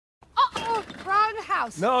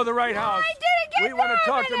house. No, the right house. I didn't get We want to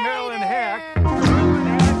talk to Marilyn Heck.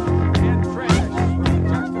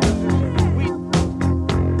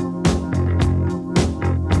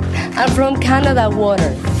 I'm from Canada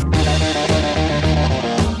Water.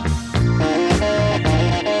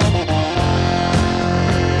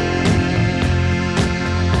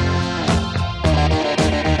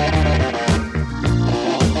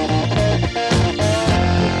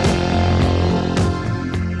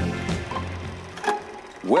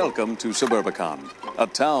 Welcome to Suburbicon, a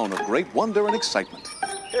town of great wonder and excitement.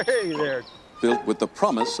 Hey there. Built with the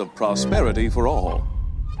promise of prosperity for all.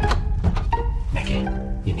 Nikki,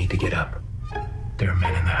 you need to get up. There are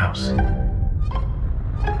men in the house.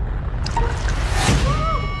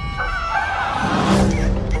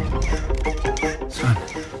 Son,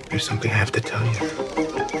 there's something I have to tell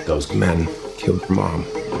you. Those men killed your mom.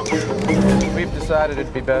 We've decided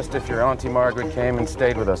it'd be best if your Auntie Margaret came and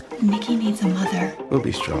stayed with us. Nikki needs a mother. We'll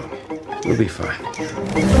be strong. We'll be fine.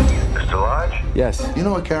 Mr. Lodge? Yes. You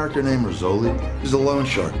know a character named Rizzoli? He's a loan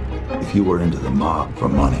shark. If you were into the mob for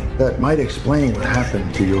money, that might explain what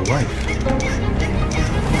happened to your wife.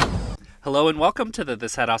 Hello and welcome to the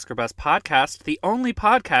This Had Oscar Buzz podcast, the only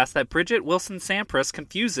podcast that Bridget Wilson Sampras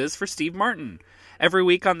confuses for Steve Martin. Every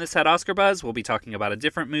week on This Had Oscar Buzz, we'll be talking about a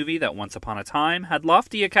different movie that once upon a time had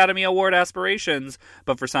lofty Academy Award aspirations,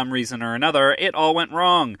 but for some reason or another, it all went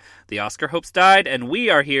wrong. The Oscar hopes died, and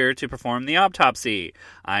we are here to perform the autopsy.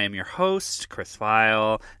 I am your host, Chris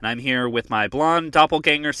Feil, and I'm here with my blonde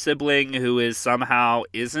doppelganger sibling who is somehow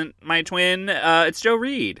isn't my twin. It's Joe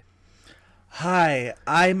Reed. Hi,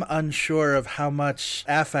 I'm unsure of how much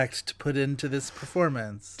affect to put into this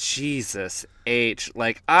performance. Jesus H.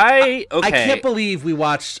 I can't believe we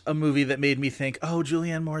watched a movie that made me think, oh,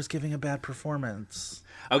 Julianne Moore's giving a bad performance.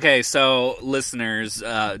 Okay, so listeners,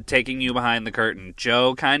 taking you behind the curtain,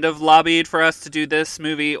 Joe kind of lobbied for us to do this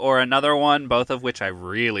movie or another one, both of which I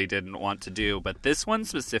really didn't want to do. But this one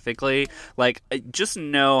specifically, just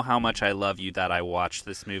know how much I love you that I watched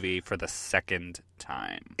this movie for the second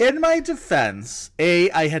time. In my defense, A,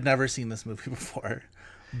 I had never seen this movie before.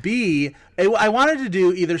 B, I wanted to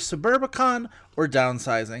do either Suburbicon or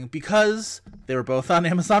Downsizing because they were both on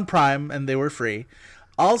Amazon Prime and they were free.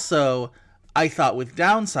 Also, I thought with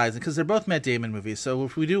Downsizing, because they're both Matt Damon movies, so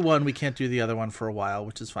if we do one, we can't do the other one for a while,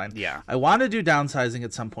 which is fine. Yeah. I want to do Downsizing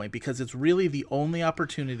at some point because it's really the only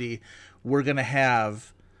opportunity we're going to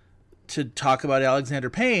have to talk about Alexander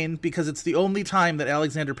Payne, because it's the only time that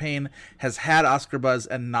Alexander Payne has had Oscar buzz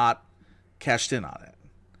and not cashed in on it.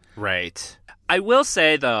 Right. I will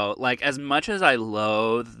say, though, as much as I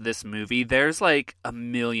loathe this movie, there's, a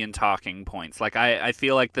million talking points. I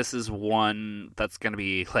feel like this is one that's going to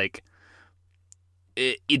be,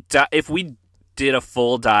 if we did a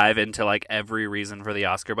full dive into every reason for the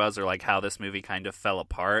Oscar buzz or how this movie kind of fell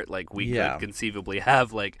apart, we could conceivably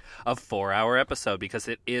have a 4-hour episode, because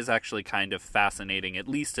it is actually kind of fascinating, at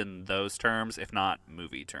least in those terms, if not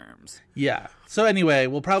movie terms. Yeah. So anyway,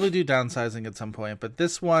 we'll probably do Downsizing at some point, but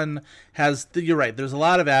this one has, you're right, there's a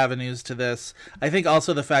lot of avenues to this. I think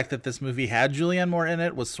also the fact that this movie had Julianne Moore in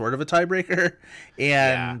it was sort of a tiebreaker,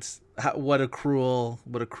 and what a cruel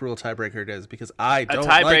tiebreaker it is, because I don't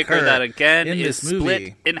like her that again in is this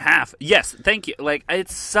movie. Split in half. Yes, thank you.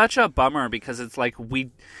 It's such a bummer, because it's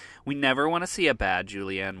we never want to see a bad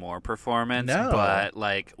Julianne Moore performance, but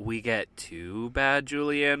we get 2 bad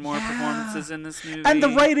Julianne Moore performances in this movie. And the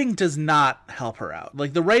writing does not help her out.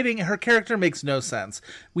 The writing, her character makes no sense.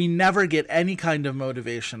 We never get any kind of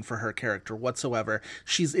motivation for her character whatsoever.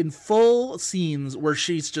 She's in full scenes where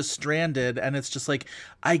she's just stranded, and it's just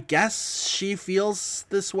I guess she feels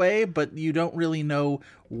this way, but you don't really know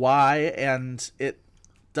why, and it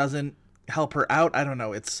doesn't help her out. I don't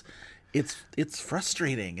know. It's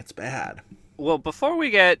frustrating. It's bad. Well, before we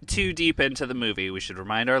get too deep into the movie, we should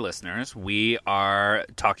remind our listeners we are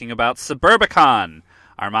talking about Suburbicon.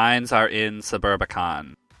 Our minds are in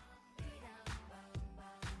Suburbicon.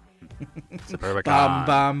 Suburbicon.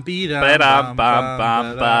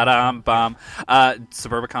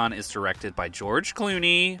 Suburbicon is directed by George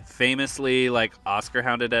Clooney, famously Oscar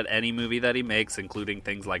hounded at any movie that he makes, including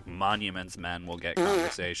things like Monuments Men. Will get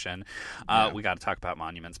conversation. We got to talk about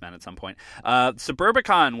Monuments Men at some point.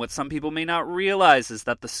 Suburbicon, what some people may not realize is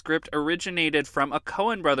that the script originated from a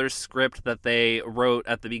Coen Brothers script that they wrote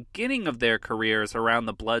at the beginning of their careers around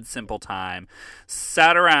the Blood Simple time.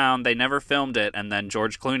 Sat around, they never filmed it, and then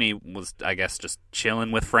George Clooney was, I guess, just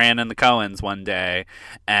chilling with Fran and the Coens one day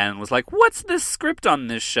and was like, what's this script on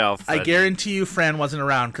this shelf? I guarantee you Fran wasn't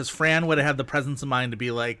around, because Fran would have had the presence of mind to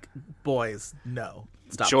be like, boys, no.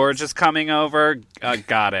 Stop George is coming over.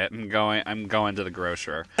 Got it. I'm going to the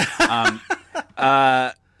grocer.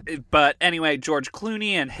 But anyway, George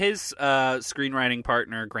Clooney and his screenwriting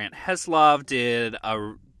partner, Grant Heslov, did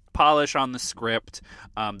a polish on the script.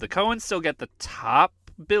 The Coens still get the top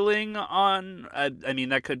billing on, I mean,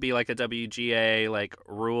 that could be like a WGA like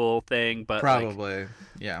rule thing, but probably,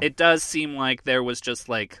 yeah. It does seem like there was just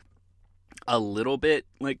like a little bit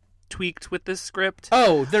like tweaked with this script.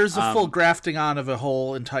 Oh, there's a full grafting on of a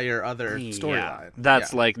whole entire other storyline. Yeah,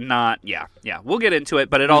 that's like not, yeah. We'll get into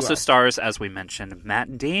it, but it also stars, as we mentioned,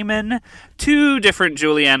 Matt Damon, two different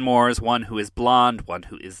Julianne Moores, one who is blonde, one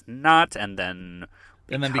who is not, and then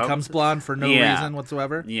becomes blonde for no reason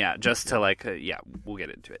whatsoever. Yeah, just to like, we'll get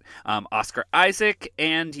into it. Oscar Isaac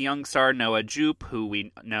and young star Noah Jupe, who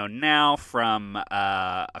we know now from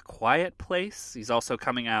A Quiet Place. He's also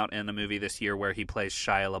coming out in a movie this year where he plays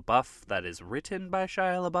Shia LaBeouf, that is written by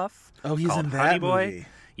Shia LaBeouf. Oh, he's in that Honey Boy. movie.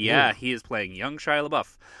 Yeah, Ooh. he is playing young Shia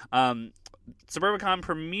LaBeouf. Suburbicon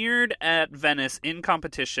premiered at Venice in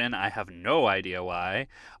competition. I have no idea why.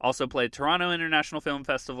 Also played Toronto International Film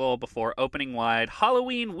Festival before opening wide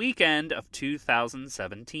Halloween weekend of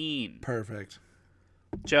 2017. Perfect.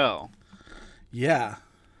 Joe. Yeah.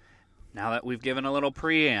 Now that we've given a little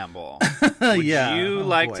preamble, would you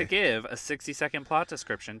like to give a 60-second plot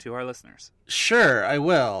description to our listeners? Sure, I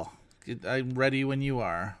will. I'm ready when you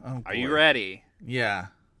are. Oh, are you ready? Yeah.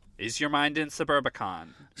 Is your mind in Suburbicon?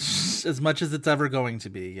 As much as it's ever going to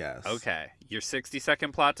be, yes. Okay. Your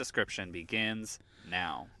 60-second plot description begins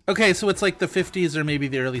now. Okay, so it's like the 50s or maybe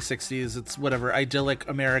the early 60s. It's whatever, idyllic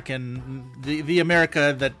American, the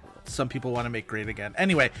America that some people want to make great again.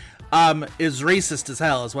 Anyway, is racist as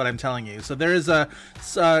hell is what I'm telling you. So there is a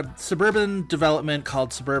suburban development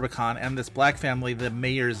called Suburbicon, and this black family, the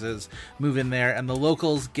Mayerses, move in there, and the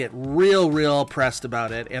locals get real pressed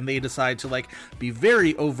about it, and they decide to like be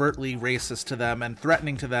very overtly racist to them and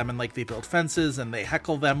threatening to them, and like they build fences and they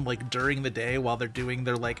heckle them like during the day while they're doing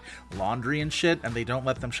their like laundry and shit, and they don't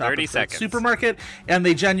let them shop at the supermarket, and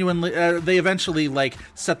they they eventually like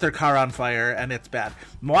set their car on fire, and it's bad.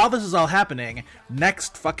 While this is all happening,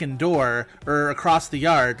 next fucking door or across the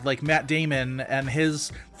yard, like Matt Damon and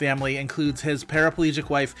his family includes his paraplegic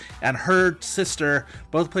wife and her sister,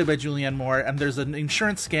 both played by Julianne Moore, and there's an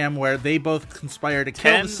insurance scam where they both conspire to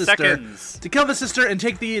kill the sister and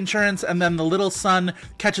take the insurance, and then the little son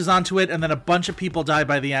catches onto it, and then a bunch of people die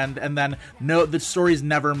by the end, and then the stories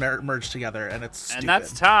never merge together, and it's stupid. And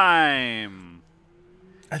that's time.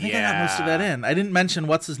 I think I got most of that in. I didn't mention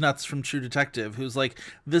What's-His-Nuts from True Detective, who's like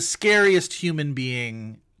the scariest human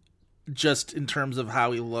being just in terms of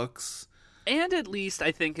how he looks. And at least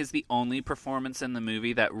I think is the only performance in the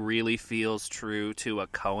movie that really feels true to a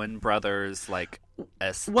Coen brothers like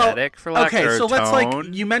aesthetic, for lack of a tone. Let's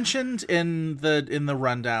like you mentioned in the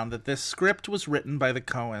rundown that this script was written by the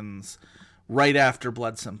Coens right after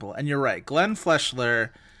Blood Simple, and you're right. Glenn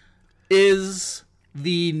Fleshler is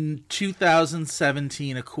the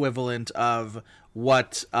 2017 equivalent of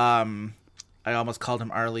what I almost called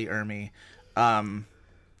him Arlie Ermy,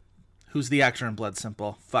 who's the actor in Blood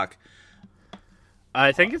Simple. Fuck.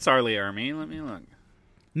 I think it's Arlie Ermy. Let me look.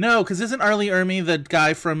 No, because isn't Arlie Ermy the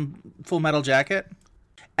guy from Full Metal Jacket?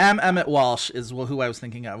 Emmett Walsh is who I was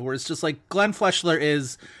thinking of, where it's just like Glenn Fleshler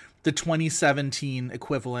is the 2017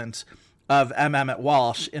 equivalent of Emmett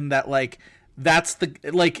Walsh in that, like, that's the,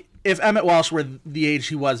 like, if Emmett Walsh were the age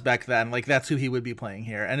he was back then, like, that's who he would be playing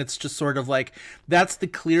here. And it's just sort of like, that's the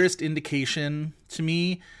clearest indication to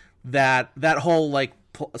me that whole, like,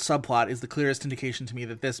 subplot is the clearest indication to me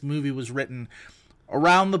that this movie was written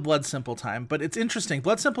around the Blood Simple time. But it's interesting.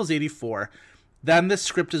 Blood Simple is 84. Then this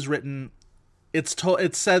script is written, it's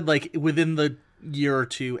said, like, within the year or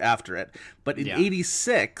two after it. But in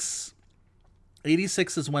 86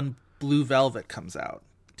 is when Blue Velvet comes out.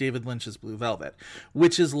 David Lynch's Blue Velvet,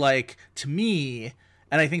 which is like, to me,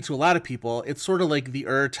 and I think to a lot of people, it's sort of like the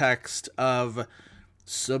urtext of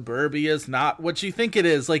suburbia's not what you think it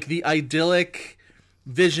is, like the idyllic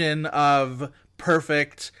vision of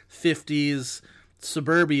perfect 50s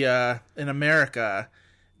suburbia in America,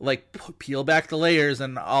 like peel back the layers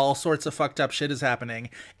and all sorts of fucked up shit is happening,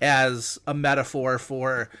 as a metaphor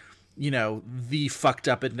for, you know, the fucked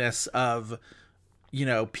upness of, you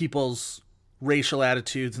know, people's racial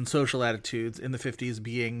attitudes and social attitudes in the 50s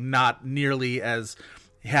being not nearly as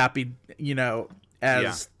happy, you know,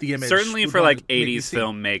 as the image. Certainly for like 80s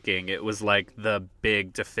filmmaking, it was like the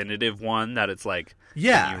big definitive one that it's like,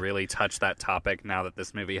 can you really touch that topic now that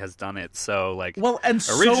this movie has done it? So like, well, and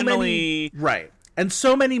originally, so many, right. And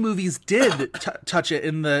so many movies did touch it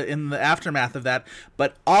in the aftermath of that,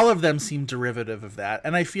 but all of them seem derivative of that.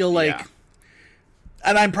 And I feel like,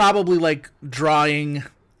 and I'm probably like drawing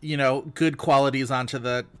good qualities onto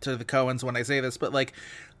the Coens when I say this, but like,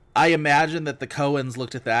 I imagine that the Coens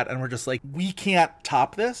looked at that and were just like, we can't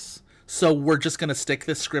top this, so we're just going to stick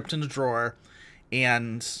this script in a drawer,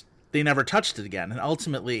 and they never touched it again. And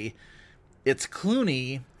ultimately, it's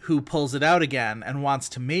Clooney who pulls it out again and wants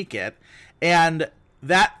to make it. And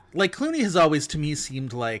that, like, Clooney has always, to me,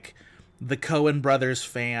 seemed like the Coen brothers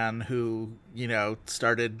fan who,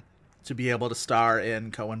 started to be able to star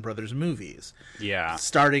in Coen brothers movies. Yeah.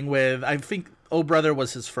 Starting with, I think, Oh Brother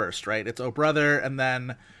was his first, right? It's Oh Brother, and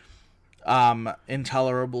then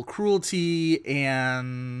Intolerable Cruelty,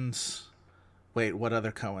 and wait, what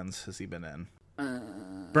other Coens has he been in?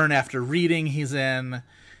 Burn After Reading he's in,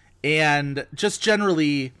 and just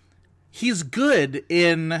generally he's good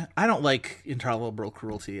in, I don't like Intolerable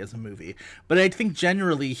Cruelty as a movie, but I think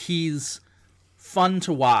generally he's fun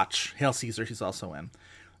to watch. Hail Caesar he's also in.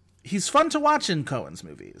 He's fun to watch in Coen's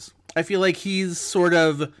movies. I feel like he's sort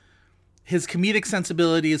of, his comedic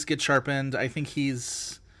sensibilities get sharpened. I think he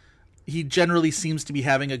generally seems to be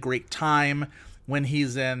having a great time when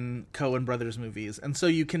he's in Coen Brothers movies. And so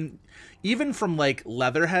you can, even from like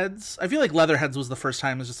Leatherheads, I feel like Leatherheads was the first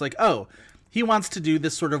time it's just like, oh, he wants to do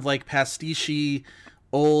this sort of like pastiche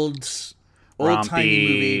old-timey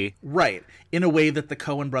movie. Right. In a way that the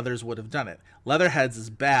Coen Brothers would have done it. Leatherheads is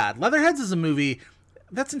bad. Leatherheads is a movie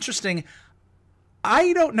that's interesting.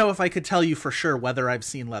 I don't know if I could tell you for sure whether I've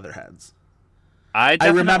seen Leatherheads. I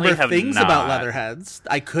remember have things not. about Leatherheads.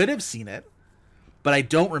 I could have seen it, but I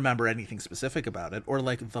don't remember anything specific about it or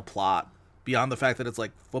like the plot beyond the fact that it's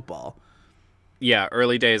like football. Yeah,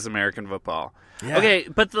 early days American football. Yeah. Okay,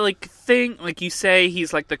 but the thing, you say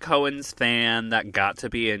he's like the Coens fan that got to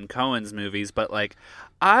be in Coens movies, but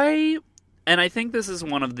I think this is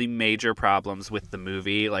one of the major problems with the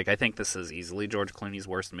movie. I think this is easily George Clooney's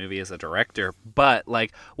worst movie as a director, but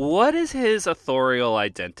what is his authorial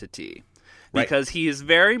identity? Because he is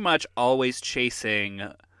very much always chasing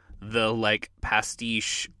the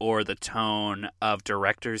pastiche or the tone of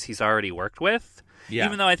directors he's already worked with. Yeah.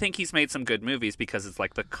 Even though I think he's made some good movies, because it's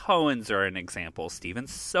the Coens are an example. Steven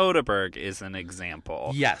Soderbergh is an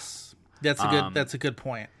example. Yes. That's a good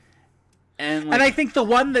point. And I think the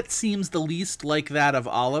one that seems the least like that of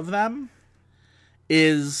all of them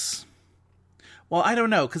is, well, I don't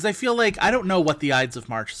know, because I feel like I don't know what the Ides of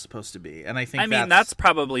March is supposed to be, and I think that's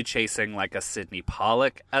probably chasing a Sidney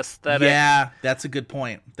Pollack aesthetic. Yeah, that's a good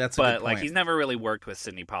point. But he's never really worked with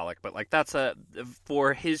Sidney Pollack, but that's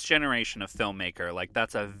for his generation of filmmaker,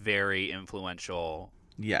 that's a very influential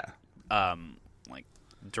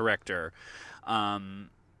director.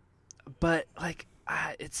 But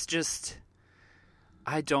it's just,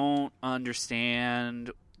 I don't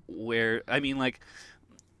understand where,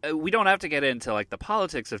 we don't have to get into the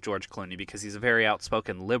politics of George Clooney, because he's a very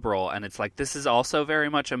outspoken liberal, and it's this is also very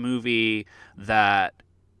much a movie that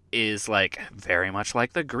is very much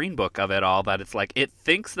like the Green Book of it all, that it's it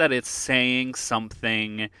thinks that it's saying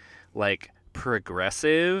something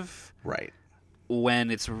progressive, right, when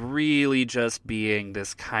it's really just being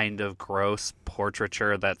this kind of gross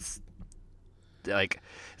portraiture that's it's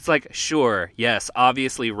sure, yes,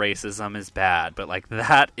 obviously racism is bad, but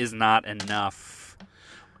that is not enough.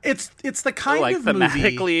 It's the kind of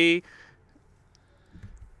thematically movie.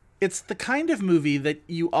 It's the kind of movie that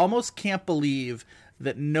you almost can't believe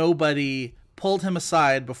that nobody pulled him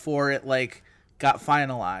aside before it got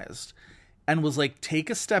finalized and was take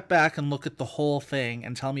a step back and look at the whole thing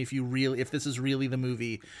and tell me if this is really the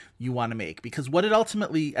movie you want to make, because what it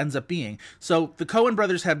ultimately ends up being. So the Coen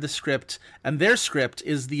brothers have the script, and their script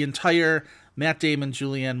is the entire Matt Damon,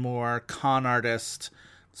 Julianne Moore con artist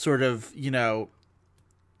sort of,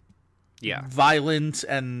 violent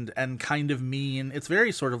and kind of mean. It's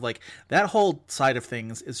very sort of that whole side of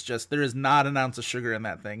things is just, there is not an ounce of sugar in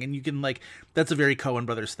that thing. And you can that's a very Coen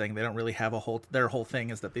brothers thing. They don't really have their whole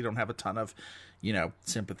thing is that they don't have a ton of,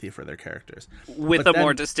 sympathy for their characters. With a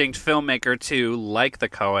more distinct filmmaker too, like the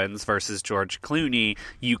Coens versus George Clooney,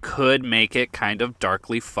 you could make it kind of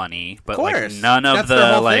darkly funny, but none of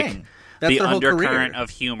the undercurrent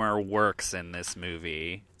of humor works in this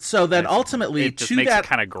movie. So then ultimately, it just makes it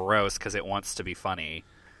kind of gross because it wants to be funny.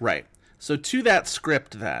 Right. So to that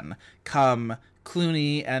script then come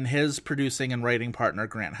Clooney and his producing and writing partner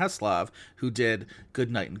Grant Heslov, who did Good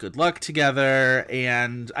Night and Good Luck together,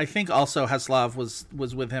 and I think also Heslov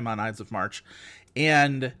was with him on Ides of March,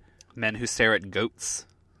 and Men Who Stare at Goats.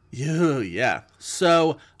 Yeah.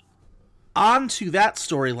 So onto that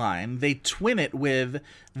storyline, they twin it with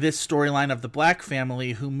this storyline of the black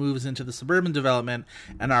family who moves into the suburban development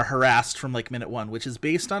and are harassed from minute one, which is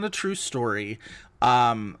based on a true story.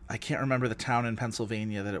 I can't remember the town in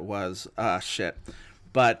Pennsylvania that it was.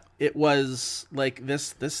 but it was like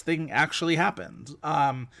this thing actually happened.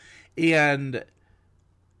 And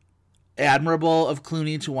admirable of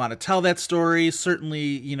Clooney to want to tell that story. Certainly,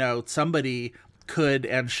 you know, somebody could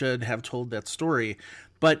and should have told that story,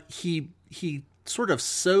 but he sort of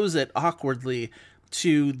sews it awkwardly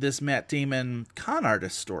to this Matt Damon con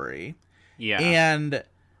artist story. Yeah. And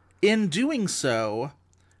in doing so,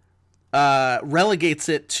 relegates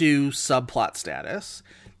it to subplot status.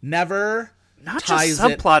 Never not ties just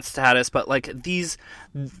subplot status, but like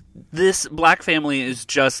this black family is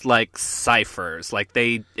just like ciphers. Like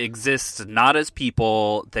they exist not as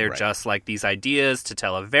people. They're Right. just like these ideas to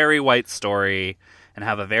tell a very white story and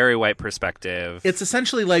have a very white perspective. It's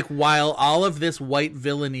essentially like while all of this white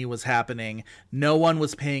villainy was happening, no one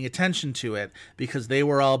was paying attention to it because they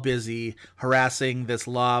were all busy harassing this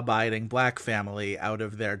law-abiding black family out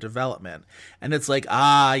of their development. And it's like,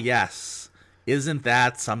 yes, isn't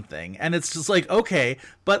that something? And it's just like, okay,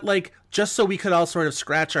 but like just so we could all sort of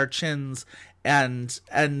scratch our chins and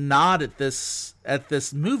nod at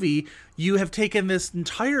this movie, you have taken this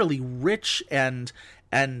entirely rich and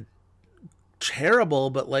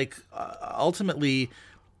terrible, but like ultimately,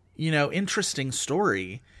 you know, interesting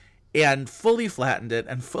story, and fully flattened it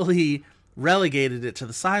and fully relegated it to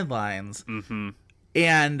the sidelines. Mm-hmm.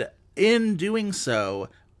 And in doing so,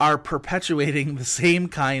 are perpetuating the same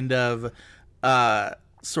kind of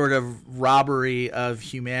sort of robbery of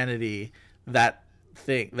humanity that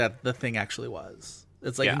the thing actually was.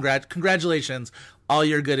 It's like, congratulations, all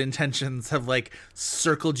your good intentions have like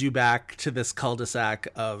circled you back to this cul-de-sac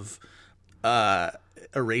of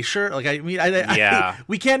erasure. Like, I mean,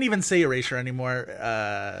 we can't even say erasure anymore.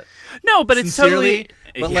 No, but it's totally.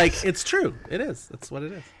 But like, it's true. It is. That's what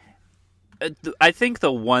it is. I think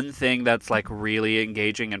the one thing that's like really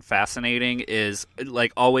engaging and fascinating is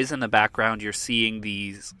like always in the background you're seeing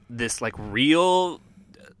this like real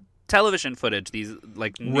television footage, these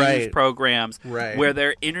like news programs where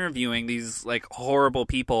they're interviewing these like horrible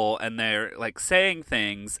people and they're like saying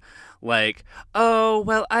things like, oh,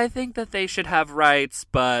 well, I think that they should have rights,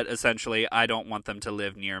 but essentially I don't want them to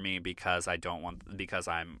live near me because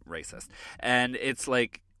I'm racist. And it's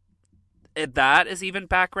like, that is even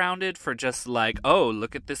backgrounded for just like, oh,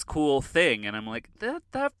 look at this cool thing. And I'm like,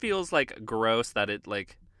 that feels like gross that it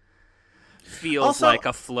like feels also, like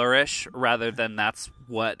a flourish rather than that's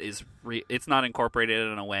what is it's not incorporated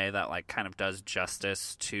in a way that like kind of does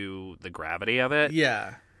justice to the gravity of it.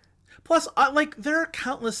 Yeah. Plus, like, there are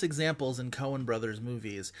countless examples in Coen Brothers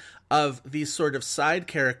movies of these sort of side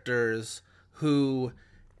characters who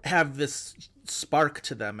have this spark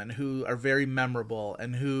to them and who are very memorable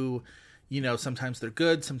and who, you know, sometimes they're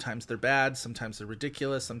good, sometimes they're bad, sometimes they're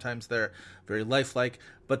ridiculous, sometimes they're very lifelike,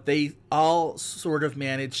 but they all sort of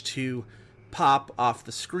manage to pop off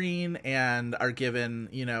the screen and are given,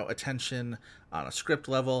 you know, attention on a script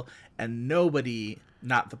level, and nobody,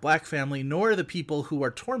 not the black family, nor the people who are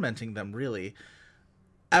tormenting them, really,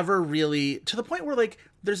 ever really, to the point where, like,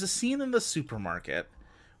 there's a scene in the supermarket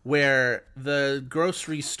where the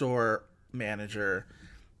grocery store manager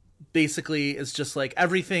basically is just like,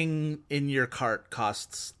 everything in your cart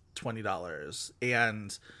costs $20,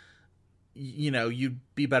 and, you know, you'd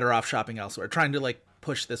be better off shopping elsewhere, trying to, like,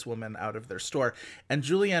 push this woman out of their store. And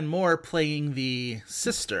Julianne Moore, playing the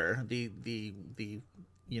sister, the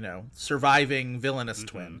you know, surviving villainous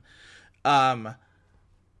twin,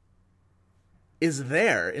 is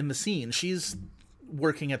there in the scene. She's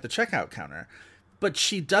working at the checkout counter, but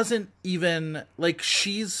she doesn't even, like,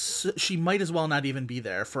 she might as well not even be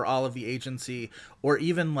there for all of the agency, or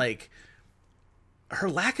even, like, her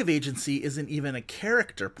lack of agency isn't even a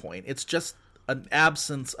character point. It's just an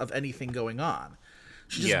absence of anything going on.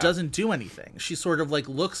 She just doesn't do anything. She sort of, like,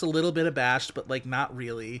 looks a little bit abashed, but, like, not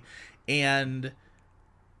really. And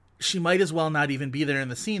she might as well not even be there in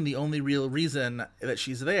the scene. The only real reason that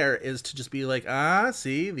she's there is to just be like,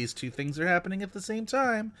 see, these two things are happening at the same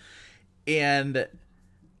time. And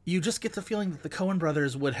you just get the feeling that the Coen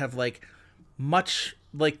brothers would have, like, much,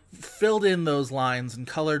 like, filled in those lines and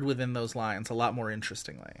colored within those lines a lot more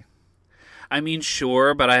interestingly. I mean,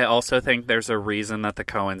 sure, but I also think there's a reason that the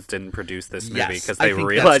Coens didn't produce this movie, Yes, because I they think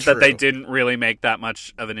realized that's that they true. didn't really make that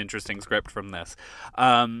much of an interesting script from this.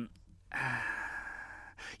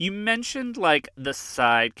 You mentioned, like, the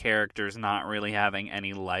side characters not really having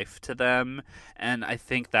any life to them, and I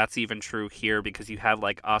think that's even true here, because you have,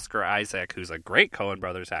 like, Oscar Isaac, who's a great Coen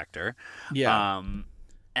Brothers actor. Yeah.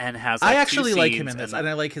 And has, like, I actually two like scenes, him in this, and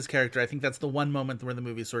I like his character. I think that's the one moment where the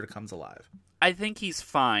movie sort of comes alive. I think he's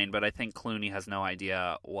fine, but I think Clooney has no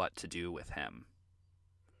idea what to do with him.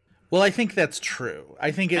 Well, I think that's true.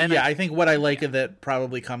 I think I think what I like of it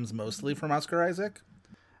probably comes mostly from Oscar Isaac.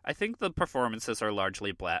 I think the performances are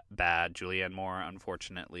largely bad. Julianne Moore,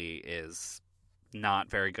 unfortunately, is not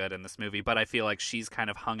very good in this movie, but I feel like she's kind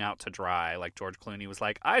of hung out to dry. Like George Clooney was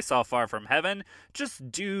like, I saw Far From Heaven,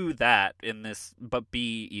 just do that in this, but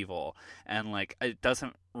be evil. And like, it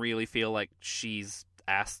doesn't really feel like she's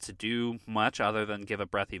asked to do much other than give a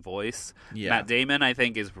breathy voice. Matt Damon, I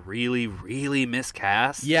think, is really, really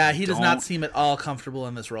miscast. Yeah, he does not seem at all comfortable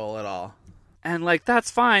in this role at all. And like,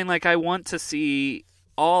 that's fine. Like, I want to see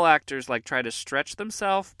all actors like try to stretch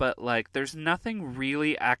themselves, but like there's nothing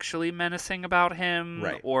really actually menacing about him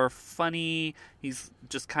or funny. He's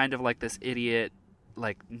just kind of like this idiot,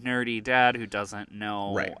 like nerdy dad who doesn't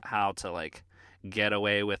know how to like get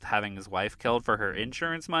away with having his wife killed for her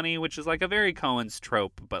insurance money, which is like a very Coen's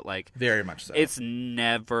trope, but like very much so. It's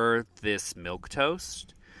never this milquetoast.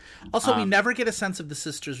 Also, we never get a sense of the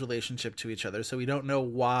sisters' relationship to each other, so we don't know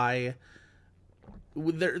why.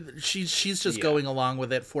 She's just going along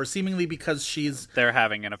with it for seemingly because they're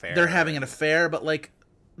having an affair. They're having an affair, but like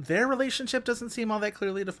their relationship doesn't seem all that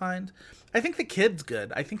clearly defined. I think the kid's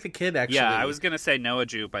good. I think the kid actually. Yeah, I was gonna say Noah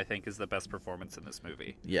Jupe. I think is the best performance in this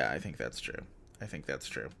movie. Yeah, I think that's true.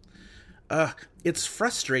 It's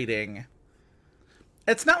frustrating.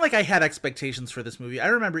 It's not like I had expectations for this movie. I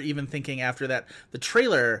remember even thinking after that the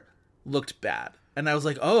trailer looked bad, and I was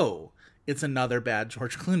like, "Oh, it's another bad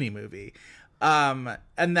George Clooney movie." And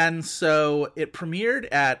then so it premiered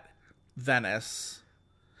at Venice.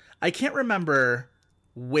 I can't remember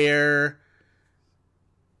at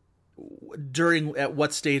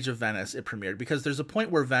what stage of Venice it premiered, because there's a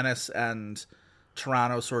point where Venice and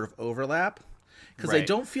Toronto sort of overlap. Because I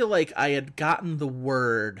don't feel like I had gotten the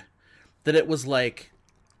word that it was like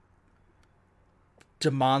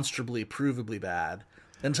demonstrably, provably bad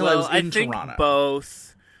until I was in Toronto.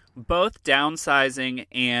 Both Downsizing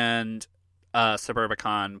and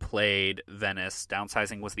Suburbicon played Venice.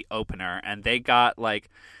 Downsizing was the opener, and they got like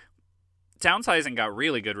Downsizing got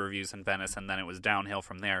really good reviews in Venice, and then it was downhill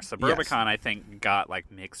from there. Suburbicon, I think, got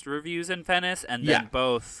like mixed reviews in Venice, and then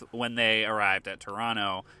both, when they arrived at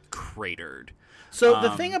Toronto, cratered. So the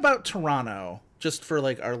thing about Toronto, just for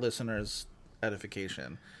like our listeners'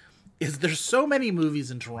 edification, is there's so many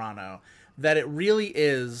movies in Toronto that it really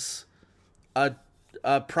is a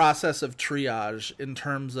process of triage in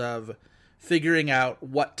terms of figuring out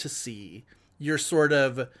what to see. You're sort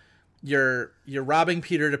of you're robbing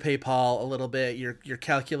Peter to pay Paul a little bit. You're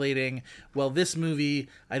calculating, well, this movie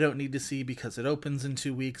I don't need to see because it opens in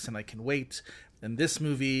 2 weeks and I can wait. And this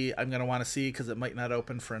movie I'm going to want to see because it might not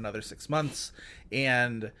open for another 6 months.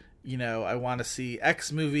 And, you know, I want to see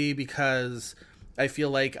X movie because I feel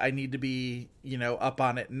like I need to be, you know, up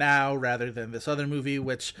on it now rather than this other movie,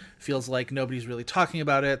 which feels like nobody's really talking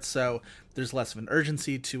about it. So there's less of an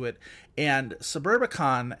urgency to it. And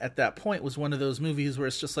Suburbicon at that point was one of those movies where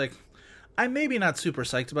it's just like, I'm maybe not super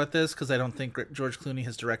psyched about this because I don't think George Clooney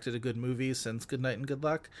has directed a good movie since Good Night and Good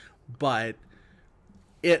Luck. But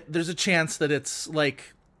there's a chance that it's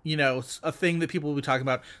like, you know, a thing that people will be talking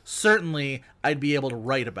about. Certainly, I'd be able to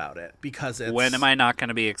write about it because it's... When am I not going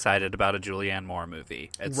to be excited about a Julianne Moore movie,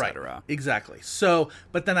 etc.? Right, exactly. So,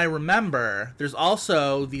 but then I remember there's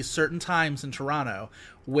also these certain times in Toronto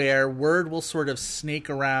where word will sort of snake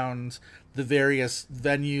around the various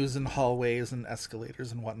venues and hallways and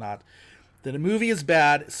escalators and whatnot that a movie is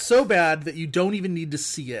bad, so bad that you don't even need to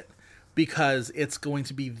see it because it's going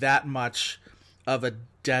to be that much of a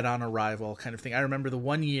dead on arrival kind of thing. I remember the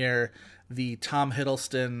one year, the Tom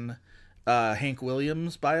Hiddleston, Hank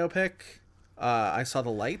Williams biopic, I Saw the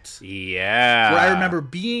Light. Yeah. Where I remember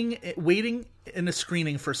waiting in a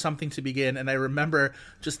screening for something to begin, and I remember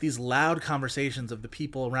just these loud conversations of the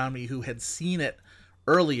people around me who had seen it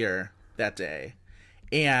earlier that day,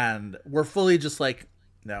 and were fully just like,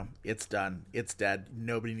 no, it's done. It's dead.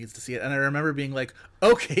 Nobody needs to see it. And I remember being like,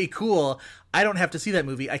 okay, cool. I don't have to see that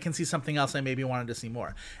movie. I can see something else I maybe wanted to see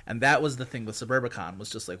more. And that was the thing with Suburbicon,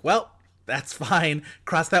 was just like, well, that's fine.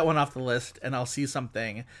 Cross that one off the list, and I'll see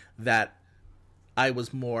something that I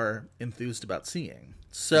was more enthused about seeing.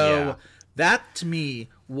 So that, to me,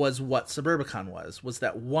 was what Suburbicon was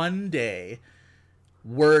that one day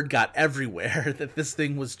word got everywhere that this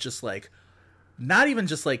thing was just like, not even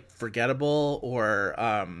just like forgettable or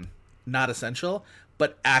not essential,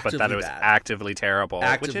 but actively that it was bad. Actively terrible,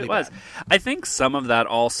 actively which it was. Bad. I think some of that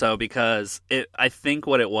also because I think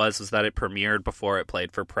what it was that it premiered before it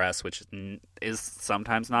played for press, which is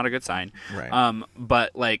sometimes not a good sign. Right.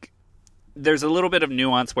 But like, there's a little bit of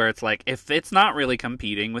nuance where it's like, if it's not really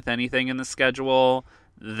competing with anything in the schedule,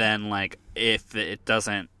 then like if it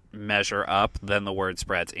doesn't measure up, then the word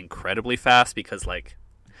spreads incredibly fast because like,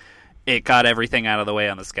 it got everything out of the way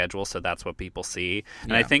on the schedule, so that's what people see.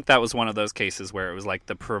 And I think that was one of those cases where it was like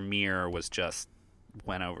the premiere was just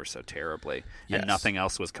went over so terribly, and nothing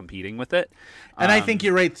else was competing with it. And I think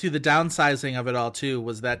you're right, too. The downsizing of it all, too,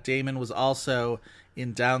 was that Damon was also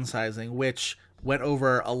in Downsizing, which went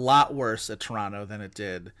over a lot worse at Toronto than it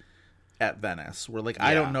did at Venice. Where, like,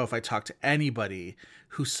 I don't know if I talked to anybody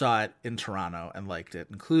who saw it in Toronto and liked it,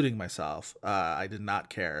 including myself. I did not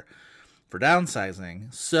care for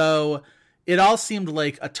Downsizing. So it all seemed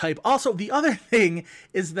like a type. Also, the other thing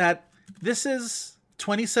is that this is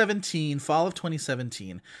 2017, fall of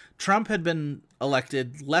 2017. Trump had been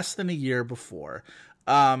elected less than a year before.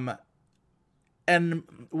 And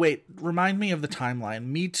wait, remind me of the timeline.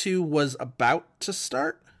 Me Too was about to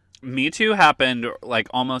start? Me Too happened like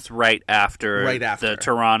almost right after the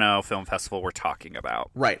Toronto Film Festival we're talking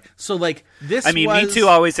about. Right. So like this I mean, Me Too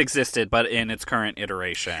always existed, but in its current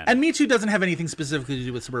iteration. And Me Too doesn't have anything specifically to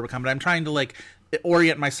do with Suburbicon, but I'm trying to like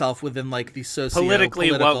orient myself within like the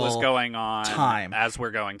politically what was going on time as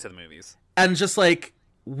we're going to the movies. And just like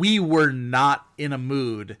we were not in a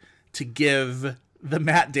mood to give the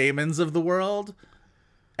Matt Damons of the world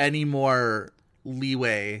any more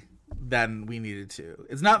leeway than we needed to.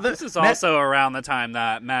 It's not this is also around the time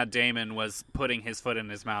that Matt Damon was putting his foot in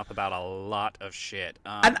his mouth about a lot of shit.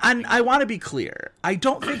 And I want to be clear. I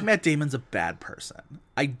don't think Matt Damon's a bad person.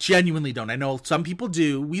 I genuinely don't. I know some people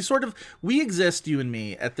do. We exist, you and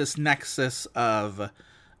me, at this nexus of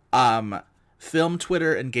film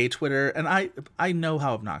Twitter and gay Twitter. And I know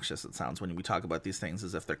how obnoxious it sounds when we talk about these things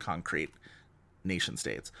as if they're concrete nation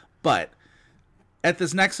states. But at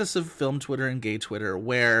this nexus of film Twitter and gay Twitter,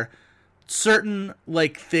 where certain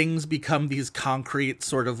like things become these concrete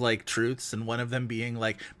sort of like truths, and one of them being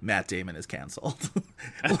like Matt Damon is canceled.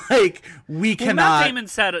 Like we cannot. Matt Damon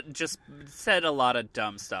said a lot of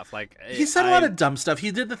dumb stuff. Like he said a lot of dumb stuff.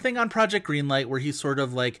 He did the thing on Project Greenlight where he sort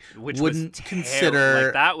of like wouldn't consider.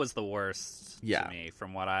 Like, that was the worst to me,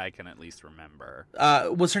 from what I can at least remember.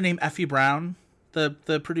 Was her name Effie Brown,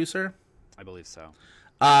 the producer? I believe so.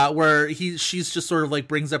 Where she's just sort of like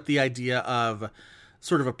brings up the idea of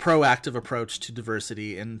sort of a proactive approach to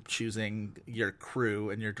diversity in choosing your crew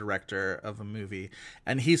and your director of a movie,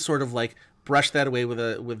 and he sort of like brushed that away with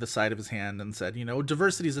the side of his hand and said, you know,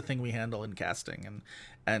 diversity is a thing we handle in casting,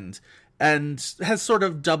 and has sort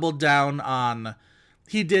of doubled down on.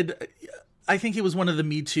 I think he was one of the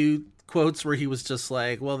Me Too quotes where he was just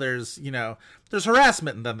like, well, there's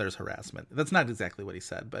harassment and then there's harassment. That's not exactly what he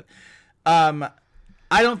said, but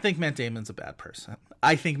I don't think Matt Damon's a bad person.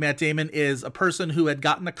 I think Matt Damon is a person who had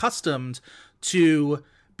gotten accustomed to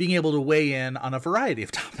being able to weigh in on a variety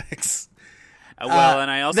of topics. Well, and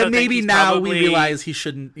I also think maybe he's now probably... we realize he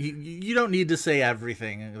shouldn't. You don't need to say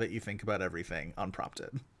everything that you think about everything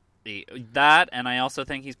unprompted. That, and I also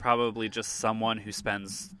think he's probably just someone who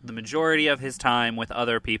spends the majority of his time with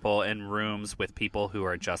other people in rooms with people who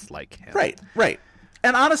are just like him. Right.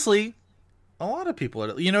 And honestly, a lot of people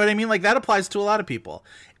are, you know what I mean? Like that applies to a lot of people.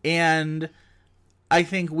 And I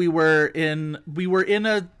think we were in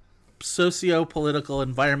a socio-political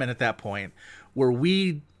environment at that point where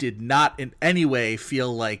we did not in any way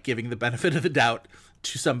feel like giving the benefit of the doubt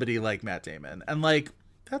to somebody like Matt Damon. And like,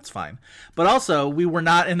 that's fine. But also, we were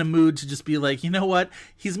not in a mood to just be like, you know what?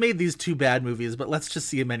 He's made these two bad movies, but let's just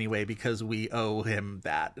see him anyway because we owe him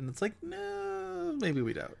that. And it's like, no, maybe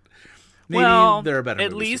we don't. Maybe there are better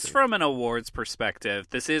at least from an awards perspective,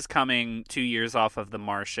 this is coming 2 years off of The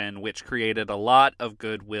Martian, which created a lot of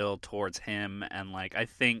goodwill towards him. And like, I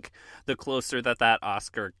think the closer that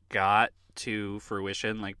Oscar got to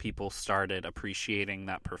fruition, like people started appreciating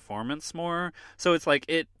that performance more. So it's like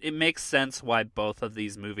it makes sense why both of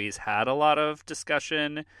these movies had a lot of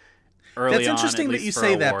discussion early on. That's interesting that you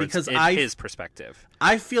say that because his perspective.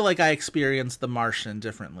 I feel like I experienced The Martian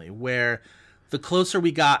differently, where the closer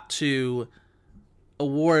we got to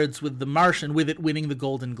awards with The Martian, with it winning the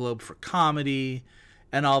Golden Globe for comedy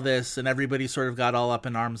and all this, and everybody sort of got all up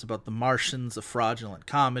in arms about The Martian's a fraudulent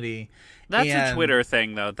comedy. That's a Twitter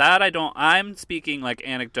thing, though. That I'm speaking like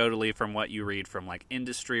anecdotally from what you read from like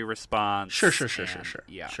industry response. Sure.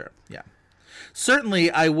 Yeah.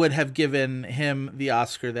 Certainly, I would have given him the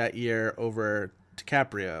Oscar that year over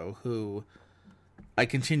DiCaprio, who I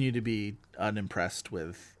continue to be unimpressed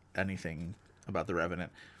with anything about The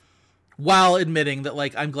Revenant, while admitting that,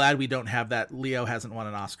 like, I'm glad we don't have that. Leo hasn't won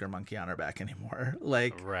an Oscar monkey on our back anymore.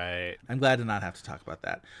 Like, right. I'm glad to not have to talk about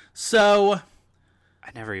that. So, I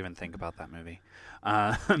never even think about that movie.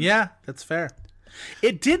 Yeah, that's fair.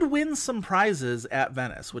 It did win some prizes at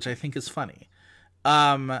Venice, which I think is funny.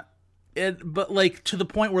 But like to the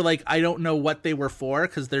point where like I don't know what they were for,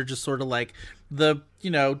 because they're just sort of like the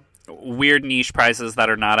weird niche prizes that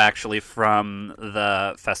are not actually from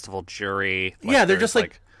the festival jury. Like, yeah, they're just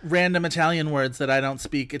like random Italian words that I don't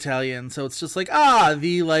speak Italian, so it's just like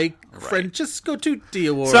the like Francesco Tutti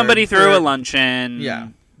Award. Somebody threw a luncheon. Yeah,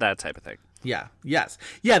 that type of thing. Yeah, yes.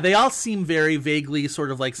 Yeah, they all seem very vaguely sort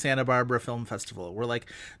of like Santa Barbara Film Festival, where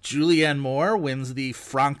like Julianne Moore wins the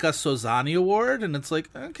Franca Sozzani Award, and it's like,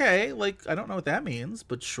 okay, like I don't know what that means,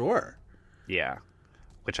 but sure. Yeah.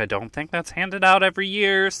 Which I don't think that's handed out every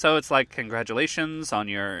year, so it's like, congratulations on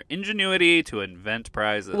your ingenuity to invent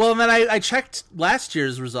prizes. Well, and then I checked last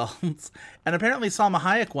year's results, and apparently Salma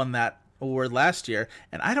Hayek won that award last year,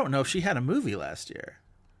 and I don't know if she had a movie last year.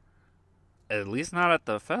 At least not at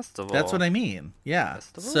the festival. That's what I mean. Yeah.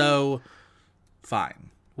 Festival? So,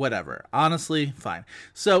 fine. Whatever. Honestly, fine.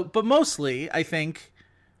 So, but mostly, I think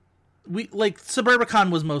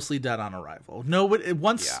Suburbicon was mostly dead on arrival.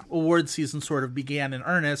 Once award season sort of began in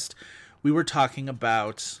earnest, we were talking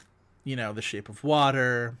about, The Shape of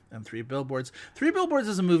Water and Three Billboards. Three Billboards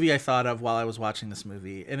is a movie I thought of while I was watching this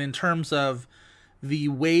movie. And in terms of the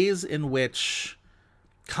ways in which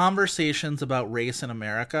conversations about race in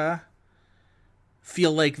America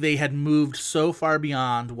feel like they had moved so far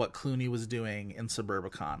beyond what Clooney was doing in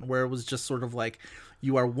Suburbicon, where it was just sort of like,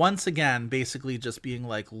 you are once again basically just being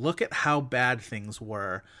like, look at how bad things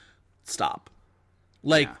were. Stop.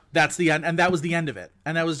 That's the end. And that was the end of it.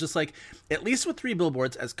 And I was just like, at least with Three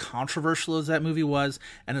Billboards, as controversial as that movie was,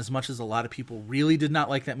 and as much as a lot of people really did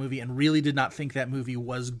not like that movie and really did not think that movie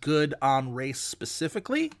was good on race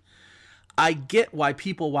specifically, I get why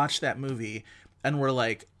people watched that movie and were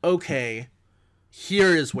like, okay,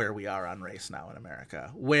 here is where we are on race now in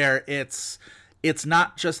America, where it's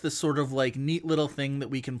not just this sort of like neat little thing that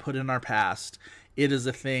we can put in our past. It is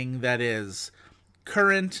a thing that is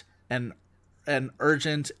current and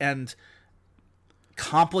urgent and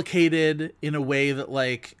complicated in a way that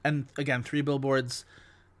and again, Three Billboards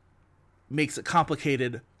makes it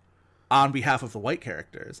complicated on behalf of the white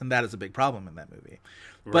characters. And that is a big problem in that movie.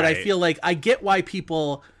 Right. But I feel like I get why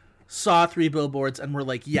people saw Three Billboards and were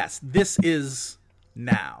like, yes, this is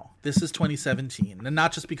now. This is 2017, and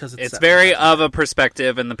not just because it's very of a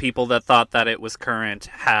perspective, and the people that thought that it was current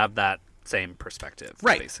have that same perspective,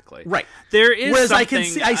 right? Basically, right. There is whereas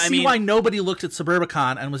something, I see why nobody looked at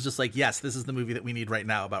Suburbicon and was just like, yes, this is the movie that we need right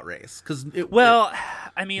now about race. Because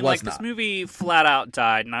this movie flat out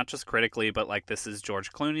died, not just critically, but like this is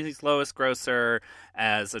George Clooney's lowest grosser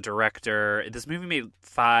as a director. This movie made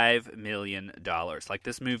 $5 million. Like,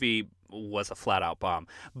 this movie was a flat out bomb.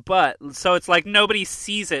 But so it's like nobody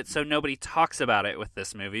sees it, so nobody talks about it with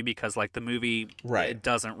this movie because like the movie it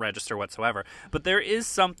doesn't register whatsoever. But there is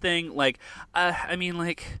something like I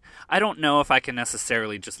don't know if I can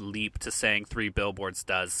necessarily just leap to saying Three Billboards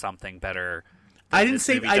does something better. I didn't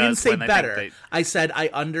say better. I said I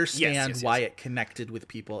understand why it connected with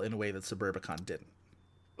people in a way that Suburbicon didn't.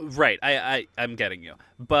 Right, I'm getting you.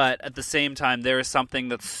 But at the same time, there is something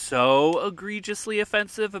that's so egregiously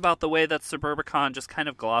offensive about the way that Suburbicon just kind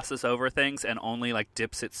of glosses over things and only like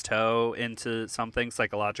dips its toe into something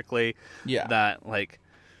psychologically that like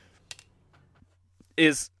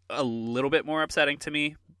is a little bit more upsetting to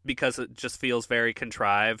me because it just feels very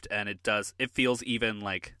contrived, and it feels even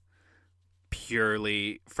like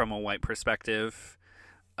purely from a white perspective.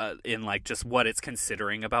 In like just what it's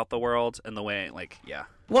considering about the world and the way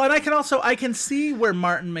Well, and I can see where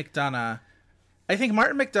Martin McDonagh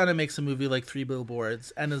makes a movie like Three Billboards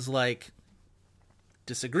and is like,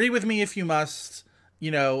 disagree with me if you must,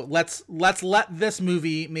 let's let this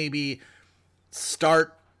movie maybe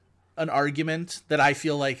start an argument that I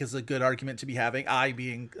feel like is a good argument to be having. I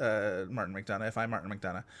being Martin McDonagh, if I'm Martin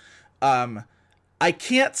McDonagh, I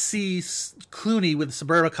can't see Clooney with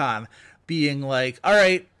Suburbicon being like, all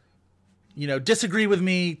right, disagree with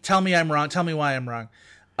me, tell me I'm wrong, tell me why I'm wrong.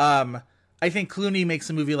 I think Clooney makes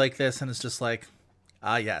a movie like this and it's just like,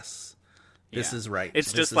 yes, this is right.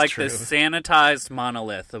 It's just like this sanitized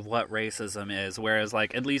monolith of what racism is, whereas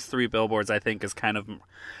like at least Three Billboards I think is kind of,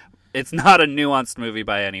 it's not a nuanced movie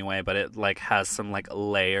by any way, but it like has some like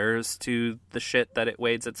layers to the shit that it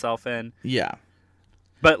wades itself in. Yeah.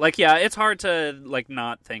 But, it's hard to,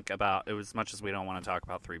 not think about, as much as we don't want to talk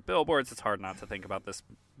about Three Billboards, it's hard not to think about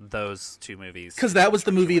those two movies. Because that was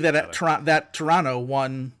the movie that Toronto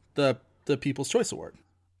won the People's Choice Award.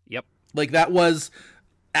 Yep. Like, that was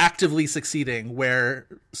actively succeeding where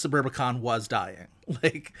Suburbicon was dying.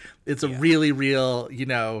 Like, it's a really real,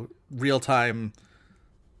 real-time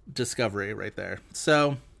discovery right there.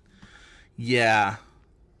 So, yeah.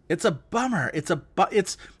 It's a bummer.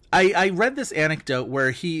 I read this anecdote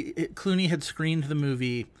where Clooney had screened the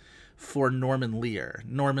movie for Norman Lear.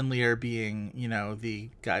 Norman Lear being, the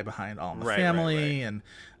guy behind All in the Family and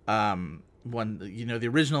the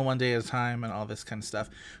original One Day at a Time and all this kind of stuff,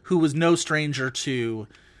 who was no stranger to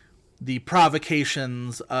the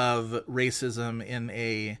provocations of racism in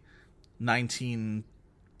a 1960s,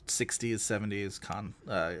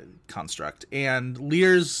 70s construct. And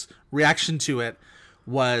Lear's reaction to it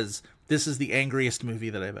was, this is the angriest movie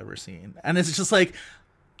that I've ever seen. And it's just like,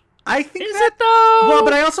 I think is it though? Well,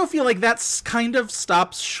 but I also feel like that's kind of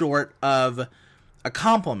stops short of a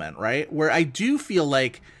compliment, right? Where I do feel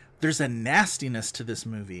like there's a nastiness to this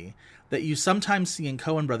movie that you sometimes see in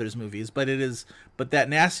Coen Brothers movies, but that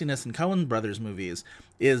nastiness in Coen Brothers movies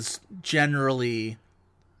is generally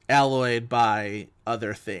alloyed by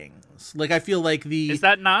other things. Like, I feel like Is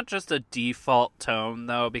that not just a default tone,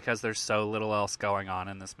 though, because there's so little else going on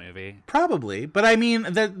in this movie? Probably. But I mean,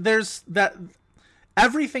 there's that...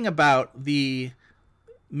 Everything about the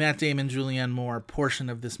Matt Damon, Julianne Moore portion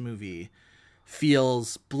of this movie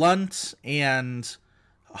feels blunt and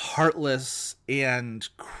heartless and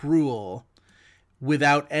cruel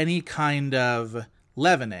without any kind of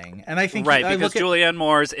leavening. And I think because Julianne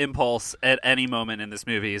Moore's impulse at any moment in this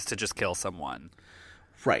movie is to just kill someone.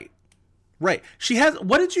 Right. She has.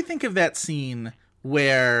 What did you think of that scene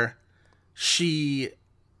where she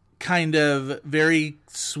kind of very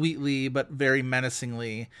sweetly but very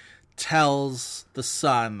menacingly tells the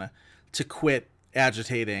son to quit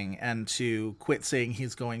agitating and to quit saying he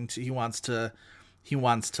wants to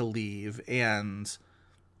leave, and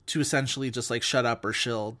to essentially just like shut up or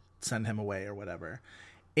she'll send him away or whatever.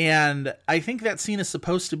 And I think that scene is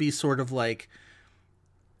supposed to be sort of like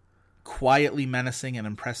quietly menacing and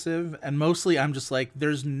impressive, and mostly I'm just like,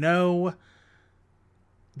 there's nothing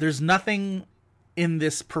in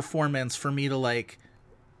this performance for me to like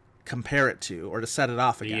compare it to or to set it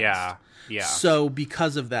off against. Yeah. So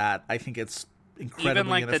because of that, I think it's incredibly even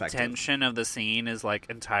like ineffective. the tension of the scene is like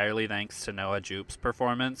entirely thanks to Noah Jupe's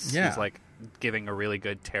performance. Yeah. He's like giving a really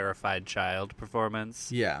good terrified child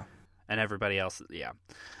performance. Yeah. And everybody else,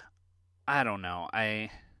 I don't know.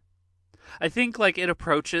 I think like it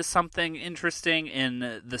approaches something interesting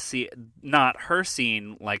in the scene, not her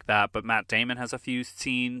scene like that, but Matt Damon has a few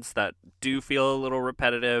scenes that do feel a little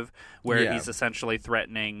repetitive, where he's essentially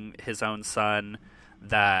threatening his own son.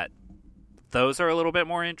 That those are a little bit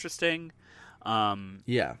more interesting, and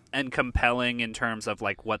compelling in terms of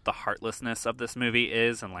like what the heartlessness of this movie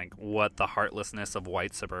is, and like what the heartlessness of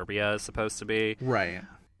white suburbia is supposed to be. Right.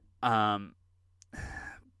 But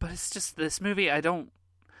it's just this movie.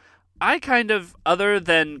 I kind of, other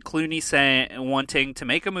than Clooney wanting to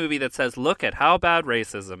make a movie that says, look at how bad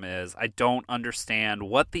racism is, I don't understand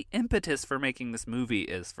what the impetus for making this movie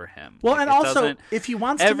is for him. Well, like, and also, if he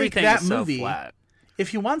wants to make that movie, flat. If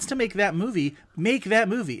he wants to make that movie, make that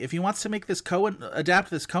movie. If he wants to make adapt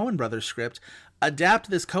this Coen Brothers script, adapt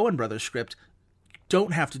this Coen Brothers script.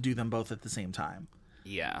 Don't have to do them both at the same time.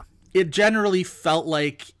 Yeah. It generally felt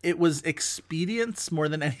like it was expedience more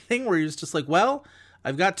than anything, where he was just like, well,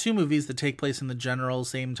 I've got two movies that take place in the general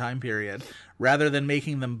same time period. Rather than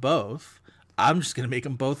making them both, I'm just going to make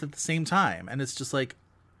them both at the same time. And it's just like,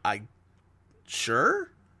 sure?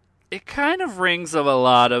 It kind of rings of a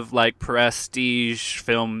lot of like prestige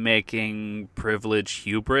filmmaking privilege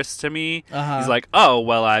hubris to me. He's like, oh,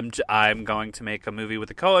 well, I'm going to make a movie with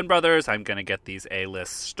the Coen brothers. I'm going to get these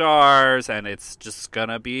A-list stars, and it's just going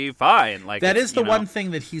to be fine. Like, that is the one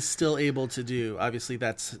thing that he's still able to do. Obviously,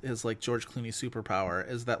 that's his like George Clooney superpower,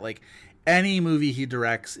 is that like any movie he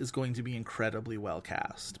directs is going to be incredibly well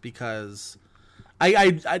cast, because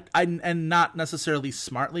and not necessarily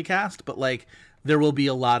smartly cast, but like there will be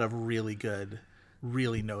a lot of really good,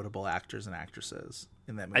 really notable actors and actresses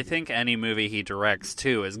in that movie. I think any movie he directs,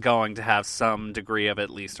 too, is going to have some degree of at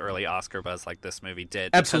least early Oscar buzz like this movie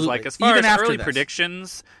did. Absolutely. Because, like, as far Even as after early this.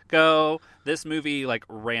 predictions go, this movie, like,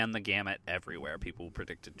 ran the gamut everywhere. People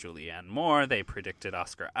predicted Julianne Moore. They predicted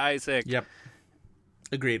Oscar Isaac. Yep.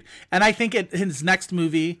 Agreed. And I think his next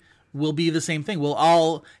movie will be the same thing. We'll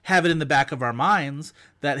all have it in the back of our minds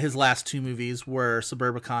that his last two movies were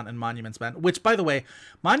Suburbicon and Monuments Men, which, by the way,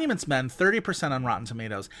 Monuments Men, 30% on Rotten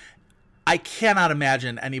Tomatoes. I cannot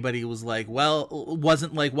imagine anybody wasn't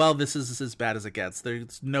like, well, this is as bad as it gets.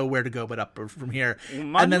 There's nowhere to go but up from here.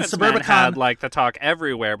 Monuments Men had like the talk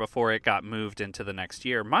everywhere before it got moved into the next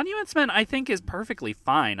year. Monuments Men, I think, is perfectly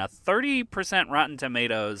fine. A 30% Rotten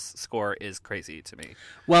Tomatoes score is crazy to me.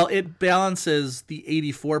 Well, it balances the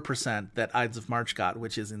 84% that Ides of March got,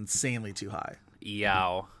 which is insanely too high.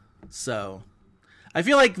 Yow. So, I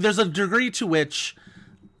feel like there's a degree to which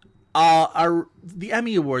the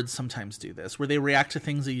Emmy Awards sometimes do this, where they react to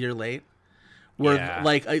things a year late, where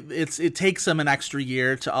like it takes them an extra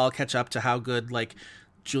year to all catch up to how good like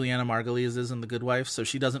Juliana Margulies is in The Good Wife. So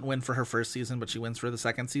she doesn't win for her first season, but she wins for the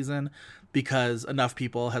second season because enough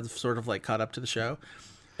people have sort of like caught up to the show.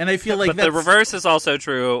 And I feel like but the reverse is also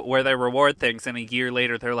true, where they reward things and a year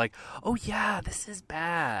later they're like, oh yeah, this is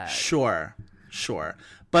bad. Sure.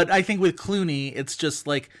 But I think with Clooney, it's just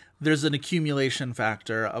like there's an accumulation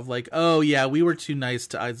factor of like, oh yeah, we were too nice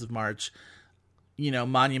to Ides of March. You know,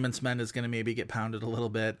 Monuments Men is going to maybe get pounded a little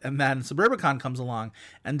bit. And then Suburbicon comes along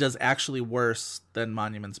and does actually worse than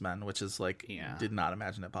Monuments Men, which is like, did not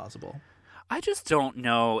imagine it possible. I just don't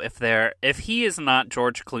know if he is not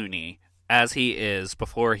George Clooney, as he is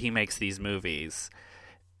before he makes these movies.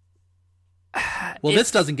 Well,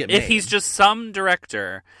 this doesn't get made. If he's just some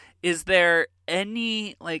director, is there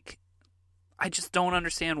any, like, I just don't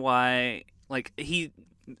understand why, like, he,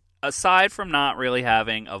 aside from not really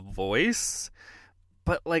having a voice,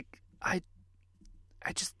 but, like, I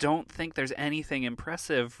just don't think there's anything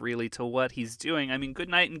impressive, really, to what he's doing. I mean, Good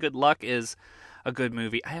Night and Good Luck is a good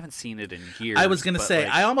movie. I haven't seen it in years. I was going to say,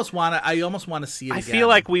 like, I almost want to see it again. I feel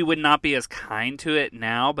like we would not be as kind to it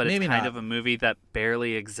now, but Maybe it's kind not. of a movie that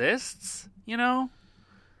barely exists, you know?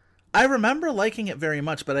 I remember liking it very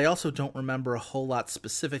much, but I also don't remember a whole lot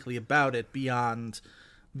specifically about it beyond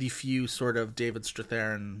the few sort of David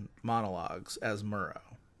Strathairn monologues as Murrow.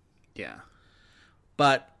 Yeah.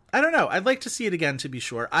 But I don't know. I'd like to see it again, to be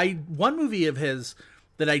sure. One movie of his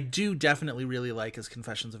that I do definitely really like is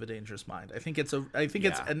Confessions of a Dangerous Mind. I think it's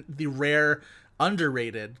the rare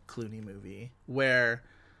underrated Clooney movie where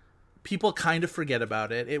people kind of forget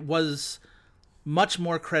about it. It was much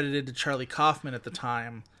more credited to Charlie Kaufman at the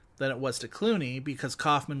time than it was to Clooney, because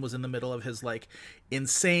Kaufman was in the middle of his like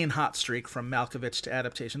insane hot streak from Malkovich to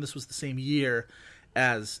Adaptation. This was the same year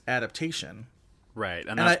as Adaptation. Right,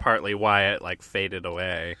 and that's partly why it like faded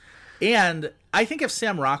away. And I think if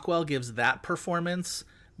Sam Rockwell gives that performance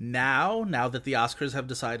now that the Oscars have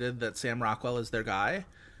decided that Sam Rockwell is their guy,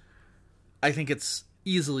 I think it's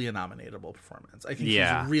easily a nominatable performance. I think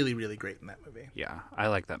he's really, really great in that movie. Yeah, I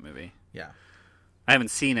like that movie. Yeah. I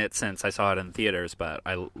haven't seen it since I saw it in theaters, but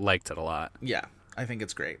I liked it a lot. Yeah, I think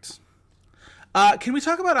it's great. Can we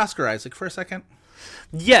talk about Oscar Isaac for a second?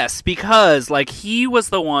 Yes, because like he was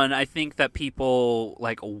the one I think that people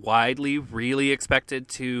like widely really expected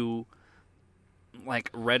to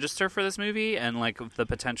like register for this movie and like the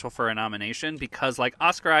potential for a nomination, because like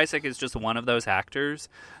Oscar Isaac is just one of those actors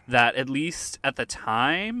that at least at the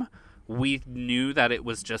time we knew that it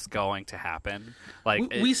was just going to happen. Like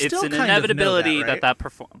it's an inevitability that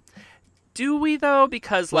perform. Do we though?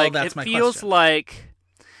 Because like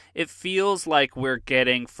it feels like we're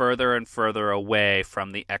getting further and further away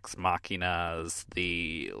from the Ex Machinas,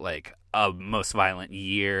 the like Most Violent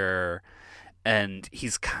Year, and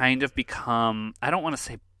he's kind of become, I don't want to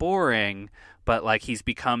say boring, but like he's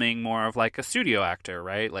becoming more of like a studio actor,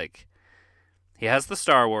 right? Like he has the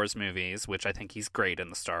Star Wars movies, which I think he's great in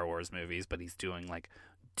the Star Wars movies, but he's doing like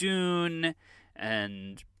Dune,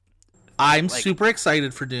 and I'm super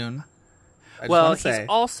excited for Dune. Well, he's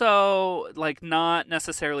also like not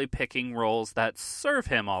necessarily picking roles that serve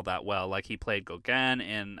him all that well. Like he played Gauguin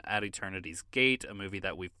in At Eternity's Gate, a movie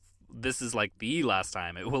that this is like the last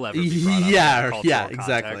time it will ever be brought up in a cultural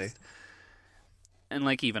exactly. context. And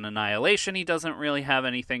like even Annihilation, he doesn't really have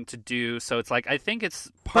anything to do. So it's like I think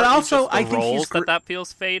it's partly just the roles that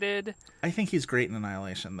feels faded. I think he's great in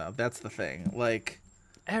Annihilation, though. That's the thing. Like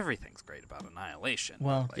everything's great about Annihilation.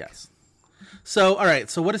 Well, yes. So, all right.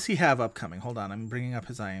 So, what does he have upcoming? Hold on, I'm bringing up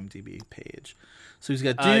his IMDb page. So he's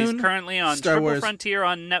got Dune. He's currently on Star Triple Wars. Frontier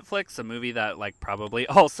on Netflix, a movie that, like, probably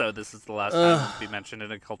also this is the last time to be mentioned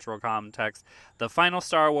in a cultural context. The Final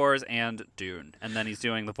Star Wars and Dune, and then he's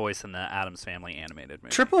doing the voice in the Addams Family animated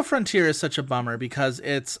movie. Triple Frontier is such a bummer because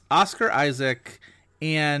it's Oscar Isaac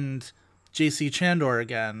and J.C. Chandor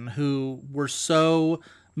again, who were so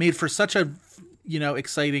made for such a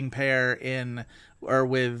exciting pair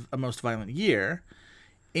with A Most Violent Year.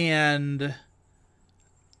 And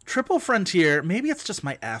Triple Frontier, maybe it's just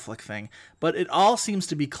my Affleck thing, but it all seems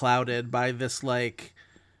to be clouded by this, like,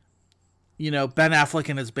 Ben Affleck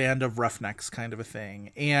and his band of roughnecks kind of a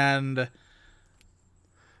thing. And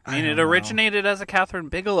I mean, it originated as a Catherine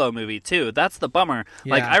Bigelow movie, too. That's the bummer.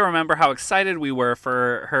 Yeah. Like, I remember how excited we were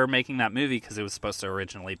for her making that movie because it was supposed to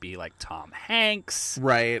originally be, like, Tom Hanks.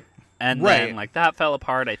 Right. And then, like, that fell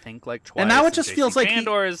apart, I think, like, twice. And now it just feels like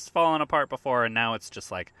Chandor has fallen apart before, and now it's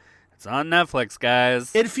just like, it's on Netflix,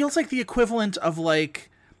 guys. It feels like the equivalent of, like,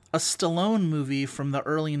 a Stallone movie from the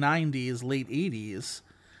early 90s, late 80s,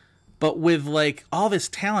 but with, like, all this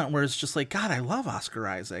talent where it's just like, God, I love Oscar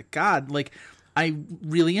Isaac. God, like, I'm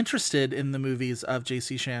really interested in the movies of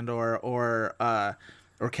J.C. Chandor or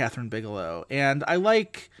Catherine Bigelow, and I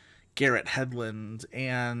like Garrett Hedlund,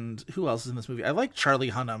 and who else is in this movie? I like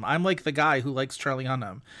Charlie Hunnam. I'm like the guy who likes Charlie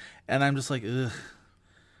Hunnam, and I'm just like, ugh,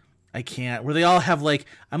 I can't. Where they all have like,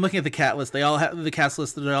 I'm looking at the cast list. They all have the cast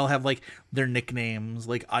list. They all have like their nicknames,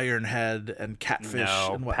 like Ironhead and Catfish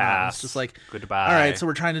and whatnot. Pass. It's just like, goodbye. All right, so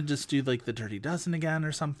we're trying to just do like the Dirty Dozen again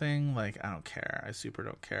or something. Like, I don't care. I super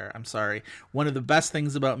don't care. I'm sorry. One of the best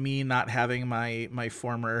things about me not having my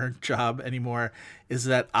former job anymore is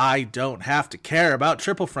that I don't have to care about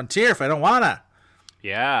Triple Frontier if I don't wanna.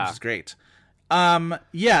 Yeah, which is great.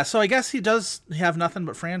 Yeah. So I guess he does have nothing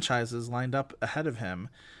but franchises lined up ahead of him.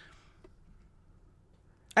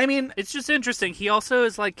 I mean, it's just interesting. He also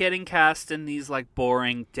is like getting cast in these like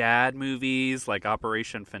boring dad movies, like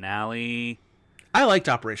Operation Finale. I liked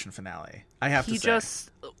Operation Finale. I have to say. He just,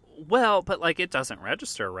 well, but like it doesn't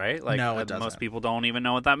register, right? Like no, it doesn't. Most people don't even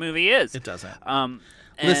know what that movie is. It doesn't.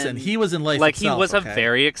 Listen, he was in Life like Itself, he was okay? a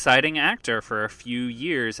very exciting actor for a few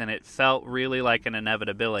years, and it felt really like an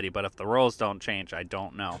inevitability. But if the roles don't change, I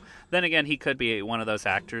don't know. Then again, he could be one of those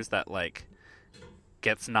actors that like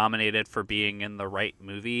gets nominated for being in the right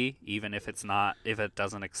movie, even if it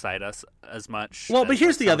doesn't excite us as much. Well, but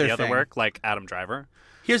here's the other thing. Work, like Adam Driver.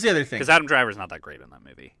 Here's the other thing. Because Adam Driver's not that great in that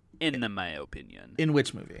movie, in my opinion. In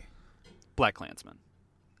which movie? BlacKkKlansman.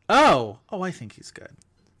 Oh, I think he's good.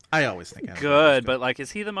 I always think Adam good, but like,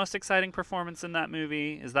 is he the most exciting performance in that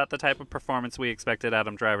movie? Is that the type of performance we expected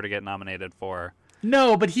Adam Driver to get nominated for?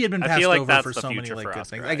 No, but he had been passed like over for so many like good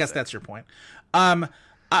things. I guess Isaac. that's your point.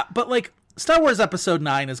 But like Star Wars Episode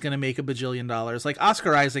 9 is going to make $1 billion. Like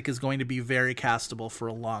Oscar Isaac is going to be very castable for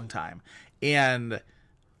a long time, and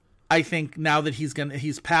I think now that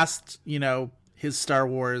he's past his Star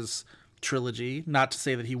Wars trilogy. Not to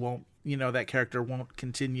say that he won't. That character won't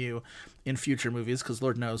continue in future movies, because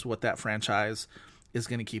Lord knows what that franchise is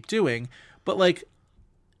going to keep doing. But like,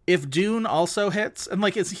 if Dune also hits, and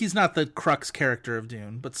like he's not the crux character of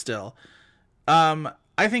Dune, but still,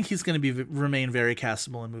 I think he's going to remain very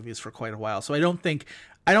castable in movies for quite a while. So I don't think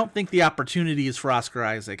the opportunities for Oscar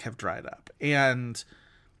Isaac have dried up, and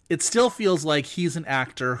it still feels like he's an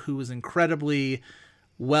actor who is incredibly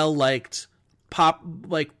well liked,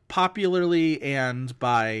 popularly and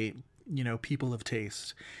by people of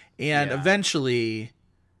taste. And eventually,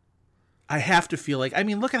 I have to feel like, I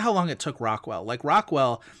mean, look at how long it took Rockwell. Like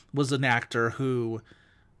Rockwell was an actor who,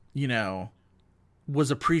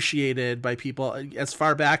 was appreciated by people as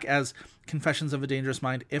far back as Confessions of a Dangerous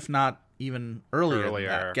Mind, if not even earlier than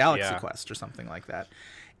that, Galaxy Quest or something like that.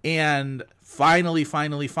 And finally,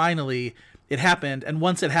 it happened. And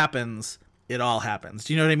once it happens, it all happens.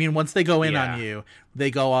 Do you know what I mean? Once they go in on you,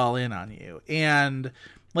 they go all in on you. And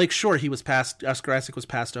like, sure, Oscar Isaac was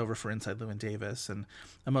passed over for Inside Llewyn Davis and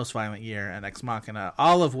A Most Violent Year and Ex Machina,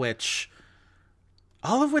 all of which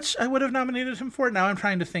I would have nominated him for. Now I'm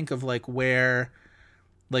trying to think of where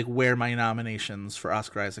my nominations for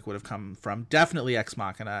Oscar Isaac would have come from. Definitely Ex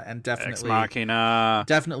Machina, and definitely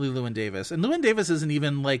Llewyn Davis. And Llewyn Davis isn't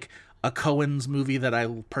even like a Coen's movie that I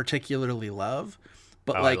particularly love,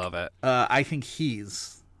 but I love it. I think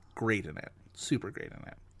he's great in it, super great in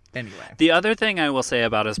it. Anyway, the other thing I will say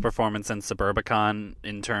about his performance in Suburbicon,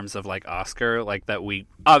 in terms of like Oscar, like that we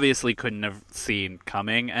obviously couldn't have seen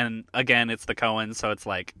coming, and again, it's the Coens, so it's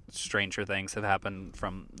like stranger things have happened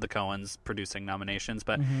from the Coens producing nominations.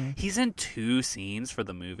 But he's in 2 scenes for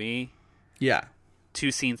the movie. Yeah,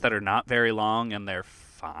 2 scenes that are not very long, and they're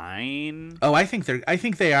fine. Oh, I think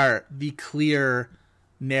they are the clear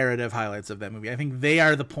narrative highlights of that movie. I think they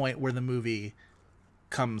are the point where the movie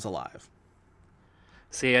comes alive.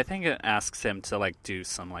 See, I think it asks him to like do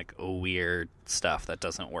some like weird stuff that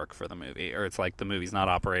doesn't work for the movie, or it's like the movie's not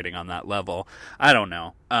operating on that level. I don't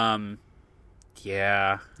know.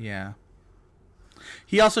 Yeah.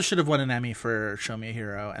 He also should have won an Emmy for Show Me a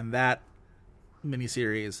Hero, and that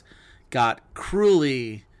miniseries got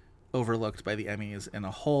cruelly overlooked by the Emmys in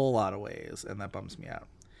a whole lot of ways, and that bums me out.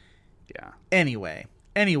 Yeah. Anyway,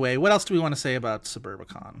 what else do we want to say about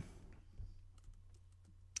Suburbicon?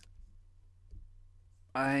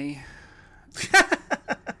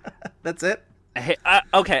 That's it? Hey, I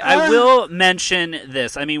will mention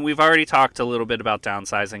this. I mean, we've already talked a little bit about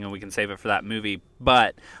downsizing, and we can save it for that movie.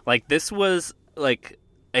 But like, this was like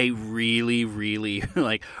a really, really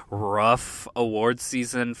like rough awards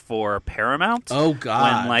season for Paramount. Oh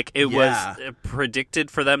God! When like it was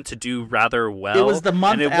predicted for them to do rather well. It was the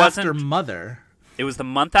month after Mother. It was the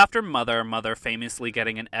month after Mother. Mother famously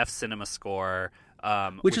getting an F Cinema score.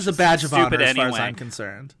 Which is a badge of honor as far as I'm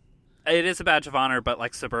concerned. It is a badge of honor, but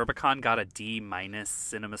like Suburbicon got a D-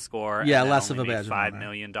 cinema score. Yeah, and less only of a made badge of $5 honor.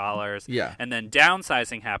 million. Yeah. And then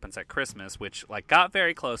downsizing happens at Christmas, which like got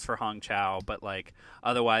very close for Hong Chow, but like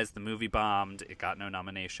otherwise the movie bombed. It got no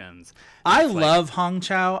nominations. I love Hong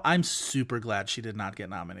Chow. I'm super glad she did not get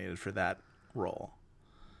nominated for that role.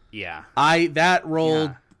 Yeah. That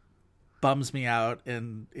role bums me out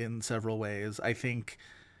in several ways. I think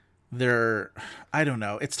I don't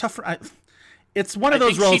know. It's tough for it's one of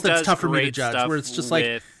those roles that's tough for me to judge, where it's just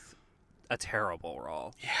like a terrible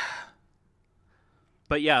role. Yeah.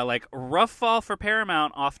 But yeah, like rough fall for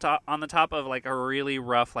Paramount on the top of like a really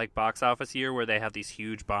rough like box office year where they have these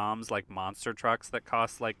huge bombs like monster trucks that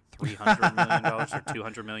cost like $300 million or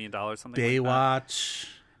 $200 million, something like that. Baywatch,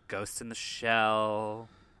 Ghost in the Shell.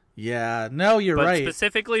 Yeah, no, you're but right.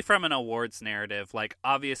 Specifically from an awards narrative, like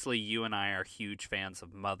obviously you and I are huge fans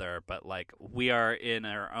of Mother, but like we are in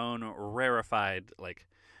our own rarefied like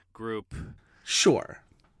group. Sure.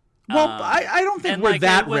 Well, I don't think we're like,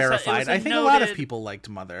 that it was rarefied. I think a lot of people liked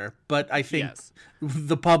Mother, but I think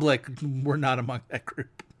the public were not among that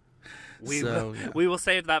group. We will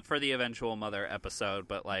save that for the eventual Mother episode,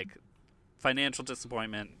 but like financial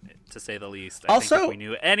disappointment to say the least. I think if we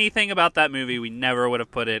knew anything about that movie, we never would have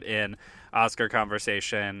put it in Oscar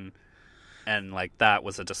conversation, and like that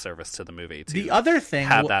was a disservice to the movie. The other thing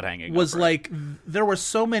that hanging was over like there were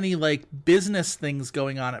so many like business things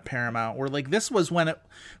going on at Paramount where like this was when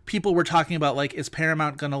people were talking about like, is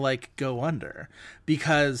Paramount gonna like go under,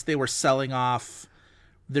 because they were selling off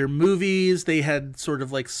their movies. They had sort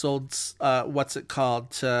of like sold what's it called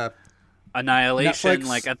to Annihilation, Netflix.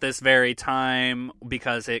 like at this very time,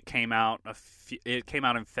 because it came out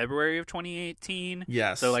in February of 2018.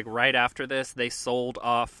 Yes. So like right after this, they sold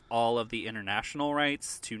off all of the international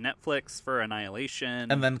rights to Netflix for Annihilation.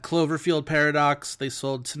 And then Cloverfield Paradox, they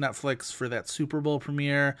sold to Netflix for that Super Bowl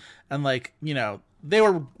premiere. And like, you know, they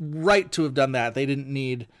were right to have done that. They didn't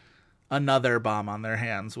need another bomb on their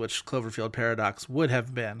hands, which Cloverfield Paradox would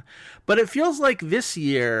have been. But it feels like this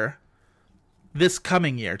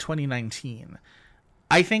coming year, 2019,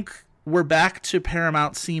 I think we're back to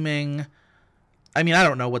Paramount seeming... I mean, I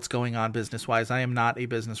don't know what's going on business-wise. I am not a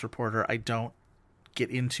business reporter. I don't get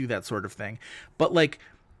into that sort of thing. But, like,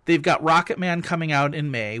 they've got Rocket Man coming out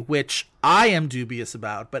in May, which I am dubious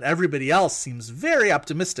about, but everybody else seems very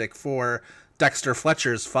optimistic for Dexter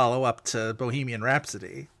Fletcher's follow-up to Bohemian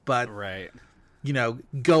Rhapsody. But, you know,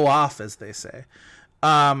 go off, as they say.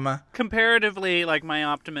 Comparatively, like, my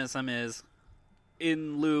optimism is,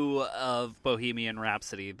 in lieu of Bohemian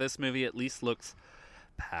Rhapsody, this movie at least looks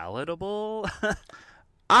palatable.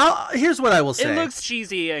 Here's what I will say. It looks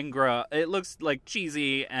cheesy and it looks like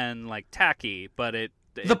cheesy and like tacky, but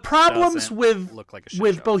the problems with look like a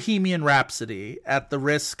shit show. Bohemian Rhapsody, at the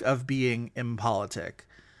risk of being impolitic,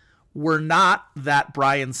 were not that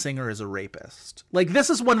Bryan Singer is a rapist. Like, this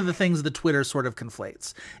is one of the things that Twitter sort of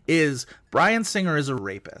conflates, is Bryan Singer is a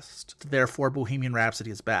rapist, therefore Bohemian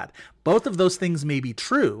Rhapsody is bad. Both of those things may be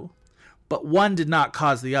true, but one did not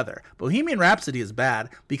cause the other. Bohemian Rhapsody is bad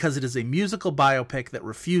because it is a musical biopic that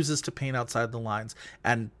refuses to paint outside the lines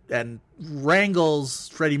and wrangles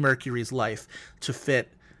Freddie Mercury's life to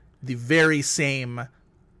fit the very same,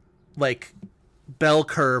 like, bell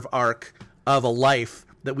curve arc of a life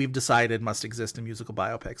that we've decided must exist in musical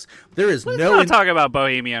biopics. There is Let's no... not talk about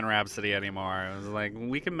Bohemian Rhapsody anymore. It was like,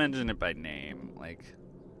 we can mention it by name. Like,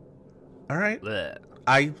 all right. Bleh.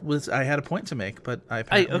 I had a point to make, but I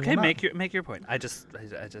apparently will not. make your point. I just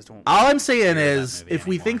don't. All I'm saying is, if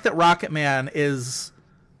we think that Rocket Man is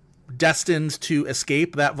destined to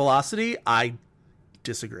escape that velocity, I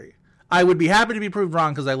disagree. I would be happy to be proved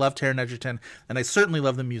wrong because I love Taron Egerton and I certainly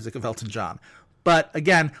love the music of Elton John. But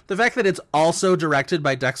again, the fact that it's also directed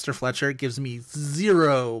by Dexter Fletcher gives me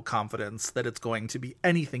zero confidence that it's going to be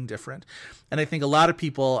anything different. And I think a lot of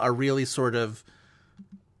people are really sort of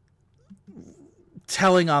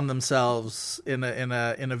telling on themselves in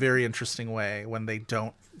a very interesting way when they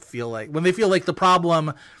feel like the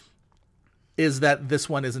problem is that this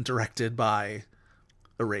one isn't directed by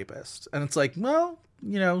a rapist. And it's like, well,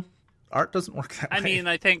 you know, art doesn't work that way. I mean,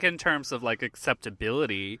 I think in terms of like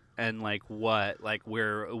acceptability and like what like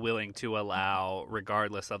we're willing to allow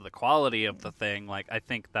regardless of the quality of the thing, like I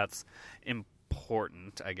think that's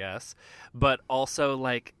important, I guess. But also,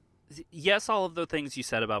 like, yes, all of the things you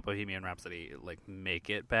said about Bohemian Rhapsody like make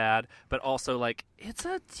it bad, but also like it's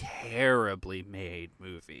a terribly made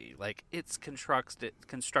movie. Like, it's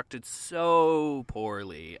constructed so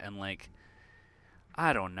poorly, and like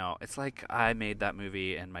I don't know. It's like I made that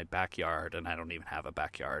movie in my backyard, and I don't even have a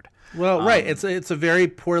backyard. Well, right. It's a very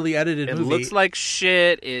poorly edited movie. It looks like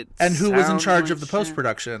shit. And who was in charge like of the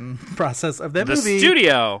post-production process of that the movie? The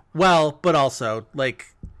studio. Well, but also,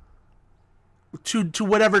 like, to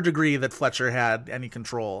whatever degree that Fletcher had any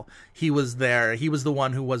control, he was there. He was the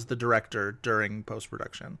one who was the director during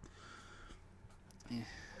post-production.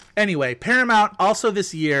 Anyway, Paramount also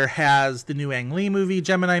this year has the new Ang Lee movie,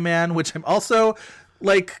 Gemini Man, which I'm also,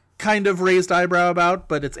 like, kind of raised eyebrow about,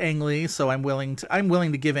 but it's Ang Lee, so I'm willing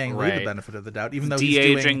to give Ang Lee the benefit of the doubt, even though he's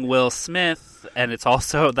de-aging Will Smith, and it's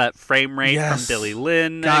also that frame rate from Billy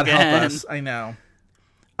Lynn. God again. help us, I know.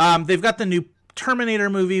 They've got the new Terminator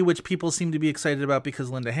movie, which people seem to be excited about because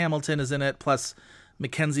Linda Hamilton is in it, plus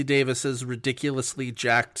Mackenzie Davis's ridiculously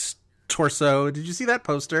jacked torso. Did you see that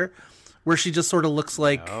poster? Where she just sort of looks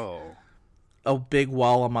like a big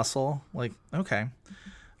wall of muscle. Like, okay.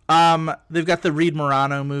 They've got the Reed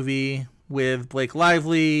Morano movie with Blake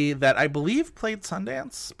Lively that I believe played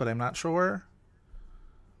Sundance, but I'm not sure.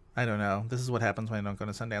 I don't know. This is what happens when I don't go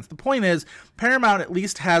to Sundance. The point is, Paramount at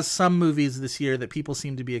least has some movies this year that people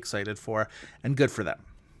seem to be excited for, and good for them.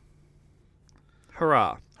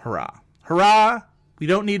 Hurrah. Hurrah. Hurrah! We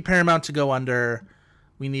don't need Paramount to go under.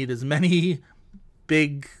 We need as many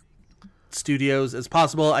big studios as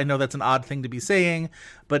possible. I know that's an odd thing to be saying,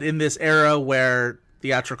 but in this era where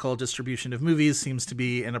theatrical distribution of movies seems to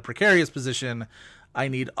be in a precarious position, I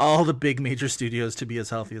need all the big major studios to be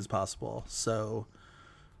as healthy as possible. So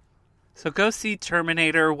go see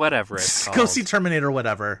Terminator, whatever it's called. Go see Terminator,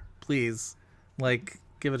 whatever. Please. Like,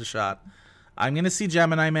 give it a shot. I'm going to see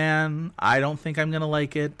Gemini Man. I don't think I'm going to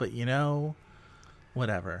like it, but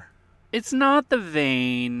whatever. It's not the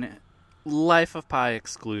vein, Life of Pi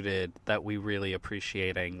excluded, that we really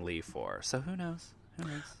appreciate Ang Lee for. So who knows?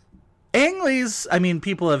 Ang Lee's,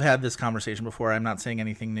 people have had this conversation before. I'm not saying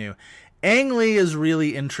anything new. Ang Lee is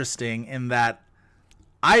really interesting in that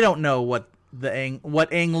I don't know what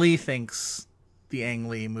Ang Lee thinks the Ang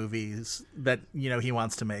Lee movies that, he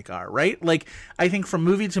wants to make are, right? Like, I think from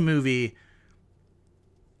movie to movie,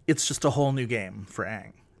 it's just a whole new game for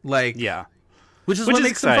Ang. Like, yeah. Which is what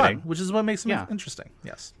makes him fun. Which is what makes him interesting.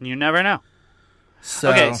 Yes. You never know.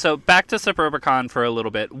 So back to Suburbicon for a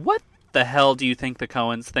little bit. What the hell do you think the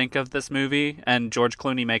Coens think of this movie and George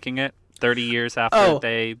Clooney making it 30 years after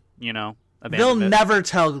they, abandoned They'll never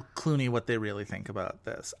tell Clooney what they really think about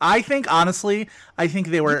this. I think, honestly,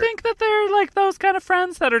 they were... You think that they're like those kind of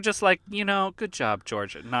friends that are just like, good job,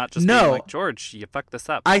 George. Not just being like, George, you fucked this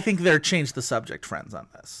up. I think they're change the subject friends on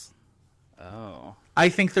this. Oh. I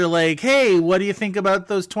think they're like, hey, what do you think about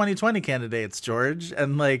those 2020 candidates, George?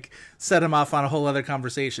 And, like, set him off on a whole other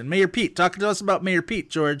conversation. Mayor Pete, talk to us about Mayor Pete,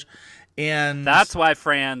 George. And that's why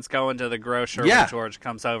Fran's going to the grocer when George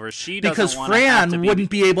comes over. She doesn't because want Fran to wouldn't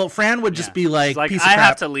be able. Fran would just be like, piece of I crap.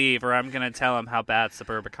 have to leave, or I'm going to tell him how bad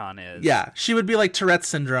Suburbicon is. Yeah, she would be like Tourette's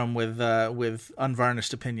syndrome with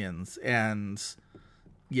unvarnished opinions, and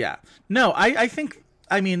no, I think.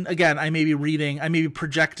 Again, I may be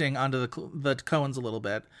projecting onto the Coens a little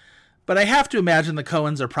bit, but I have to imagine the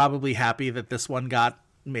Coens are probably happy that this one got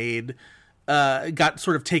made, got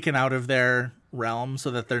sort of taken out of their realm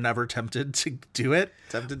so that they're never tempted to do it,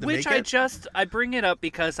 I bring it up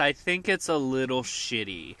because I think it's a little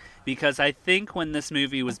shitty, because I think when this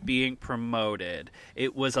movie was being promoted,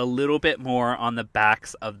 it was a little bit more on the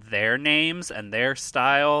backs of their names and their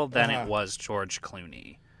style than it was George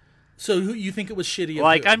Clooney. So you think it was shitty?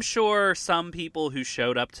 Like, I'm sure some people who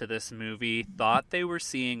showed up to this movie thought they were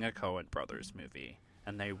seeing a Coen Brothers movie,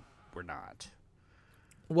 and they were not.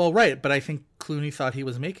 Well, right, but I think Clooney thought he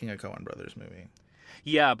was making a Coen Brothers movie.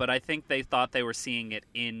 Yeah, but I think they thought they were seeing it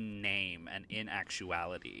in name and in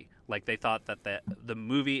actuality. Like, they thought that the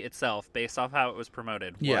movie itself, based off how it was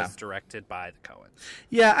promoted, was directed by the Coens.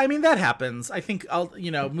 Yeah, that happens. I think,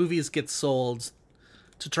 movies get sold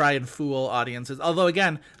to try and fool audiences. Although,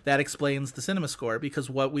 again, that explains the cinema score, because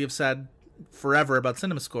what we have said forever about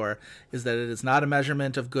cinema score is that it is not a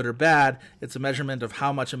measurement of good or bad. It's a measurement of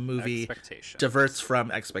how much a movie diverts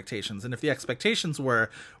from expectations. And if the expectations we're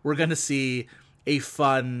going to see a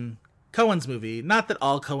fun Coens movie, not that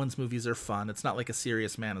all Coens movies are fun. It's not like A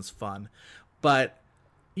Serious Man is fun, but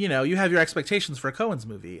you have your expectations for a Coens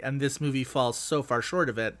movie, and this movie falls so far short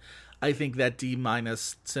of it. I think that D-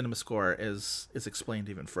 cinema score is explained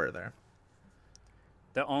even further.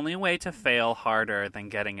 The only way to fail harder than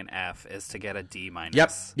getting an F is to get a D-.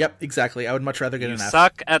 Yep, exactly. I would much rather get an F. You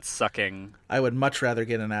suck at sucking. I would much rather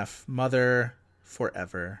get an F. Mother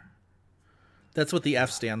forever. That's what the F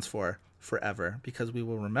stands for. Forever. Because we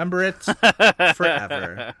will remember it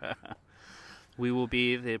forever. We will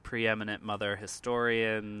be the preeminent mother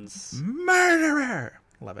historians. Murderer!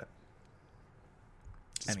 Love it.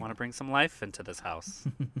 Just want to bring some life into this house.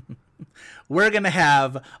 We're going to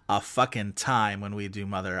have a fucking time when we do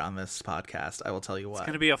Mother on this podcast. I will tell you what. It's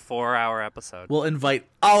going to be a 4-hour episode. We'll invite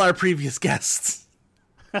all our previous guests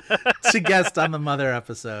to guest on the Mother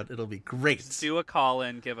episode. It'll be great. Just do a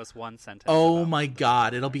call-in, give us one sentence. Oh my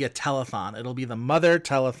God. It'll be a telethon. It'll be the Mother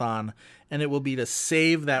telethon, and it will be to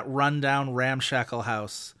save that rundown ramshackle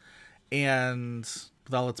house and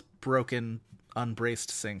with all its broken,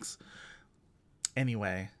 unbraced sinks.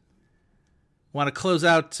 Anyway, want to close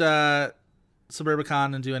out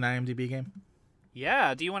Suburbicon and do an IMDb game?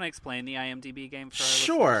 Yeah. Do you want to explain the IMDb game for our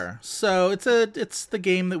Sure. So it's the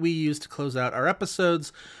game that we use to close out our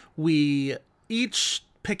episodes. We each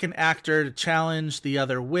pick an actor to challenge the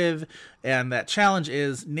other with, and that challenge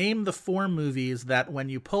is name the 4 movies that when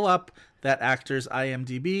you pull up that actor's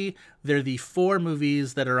IMDb, they're the 4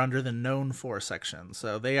 movies that are under the known for section.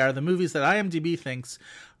 So they are the movies that IMDb thinks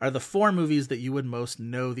are the 4 movies that you would most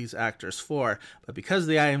know these actors for. But because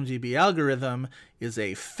the IMDb algorithm is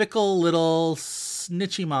a fickle little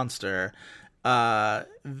snitchy monster,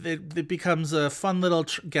 it becomes a fun little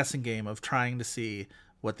guessing game of trying to see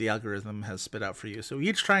what the algorithm has spit out for you. So we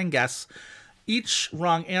each try and guess. Each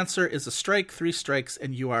wrong answer is a strike, 3 strikes,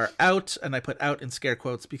 and you are out. And I put out in scare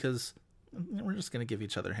quotes because we're just going to give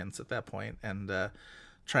each other hints at that point and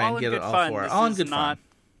try and get it all 4. All in good fun. Not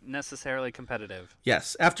necessarily competitive.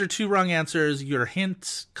 Yes. After 2 wrong answers, your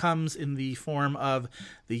hint comes in the form of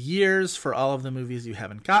the years for all of the movies you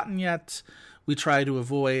haven't gotten yet. We try to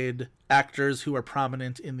avoid actors who are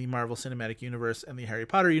prominent in the Marvel Cinematic Universe and the Harry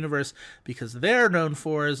Potter universe because their known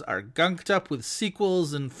fors are gunked up with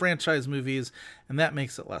sequels and franchise movies, and that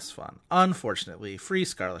makes it less fun. Unfortunately, free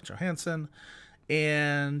Scarlett Johansson.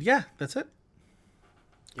 And yeah, that's it.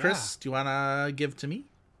 Chris, do you want to give to me?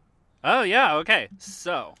 Oh, yeah. Okay.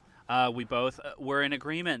 So we both were in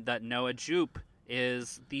agreement that Noah Jupe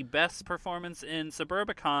is the best performance in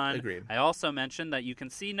Suburbicon. Agreed. I also mentioned that you can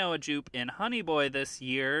see Noah Jupe in Honey Boy this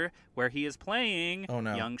year, where he is playing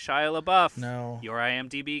young Shia LaBeouf. No. Your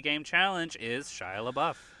IMDb game challenge is Shia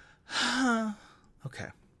LaBeouf. Okay.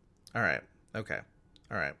 All right. Okay.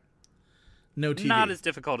 All right. No TV. Not as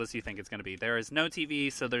difficult as you think it's going to be. There is no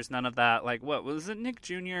TV, so there's none of that. Like, what was it? Nick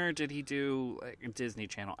Jr.? Did he do Disney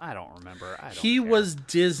Channel? I don't remember. He was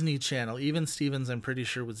Disney Channel. Even Stevens, I'm pretty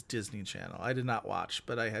sure, was Disney Channel. I did not watch,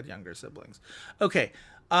 but I had younger siblings. Okay.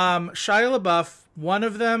 Shia LaBeouf. One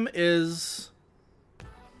of them is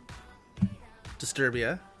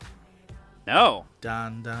Disturbia. No.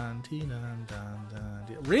 Dun dun dun dun dun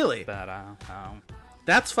dun. Really? But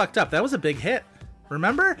that's fucked up. That was a big hit.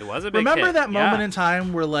 Remember? It was a big Remember hit. that moment in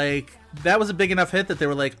time where, like, that was a big enough hit that they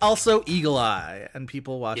were like, also Eagle Eye, and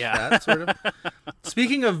people watched that, sort of.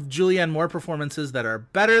 Speaking of Julianne Moore performances that are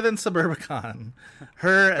better than Suburbicon,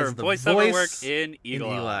 her as the voiceover work in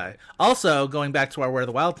Eagle Eye. Also, going back to our Where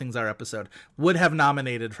the Wild Things Are episode, would have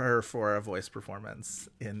nominated her for a voice performance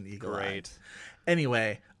in Eagle Eye. Great.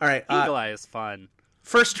 Anyway, all right. Eagle Eye is fun.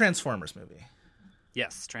 First Transformers movie.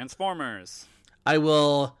 Yes, Transformers. I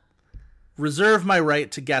will reserve my right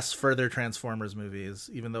to guess further Transformers movies,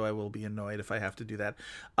 even though I will be annoyed if I have to do that.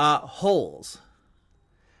 Holes.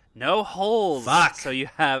 No Holes. Fuck. So you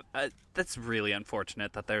have... that's really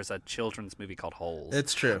unfortunate that there's a children's movie called Holes.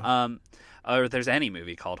 It's true. Or there's any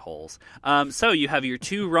movie called Holes. So you have your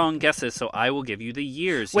 2 wrong guesses, so I will give you the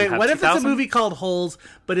years. Wait, what if it's a movie called Holes,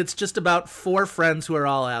 but it's just about 4 friends who are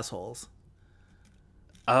all assholes?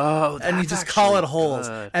 Oh, that's and you just call it Holes.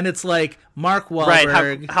 Good. And it's like Mark Wahlberg.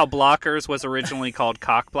 Right, how Blockers was originally called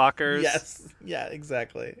Cock Blockers. Yes. Yeah,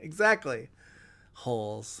 exactly. Exactly.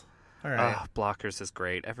 Holes. All right. Oh, Blockers is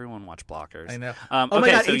great. Everyone watch Blockers. I know. Okay, oh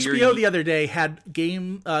my God, so HBO the other day had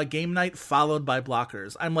game night followed by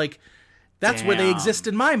Blockers. I'm like, that's where they exist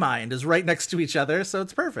in my mind, is right next to each other, so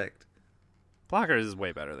it's perfect. Blockers is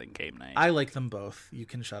way better than Game Night. I like them both. You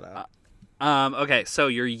can shut up. Okay, so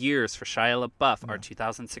your years for Shia LaBeouf are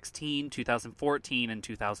 2016, 2014, and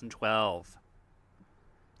 2012.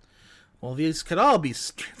 Well, these could all be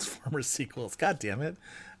Transformers sequels. God damn it.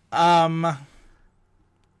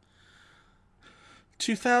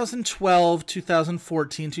 2012,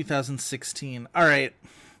 2014, 2016. All right.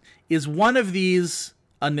 Is one of these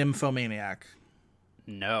a nymphomaniac?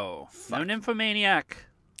 No. Fuck. No nymphomaniac.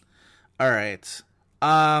 All right.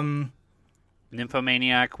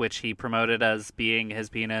 Nymphomaniac, which he promoted as being his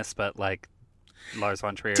penis, but like Lars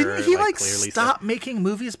von Trier didn't he like clearly stop making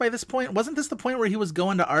movies by this point? Wasn't this the point where he was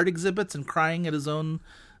going to art exhibits and crying at his own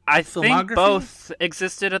I filmography? think both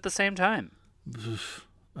existed at the same time.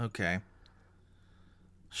 Okay.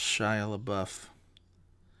 Shia LaBeouf.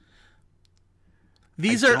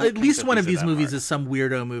 These are at least one of these movies is some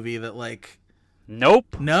weirdo movie that like.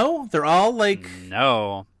 Nope. No, they're all like.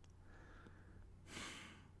 No.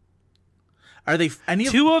 Are they any?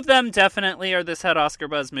 Two of them definitely are this had Oscar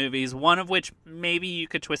buzz movies. One of which maybe you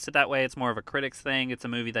could twist it that way. It's more of a critics thing. It's a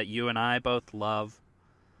movie that you and I both love.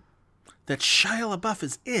 That Shia LaBeouf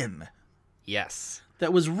is in. Yes.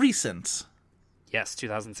 That was recent. Yes,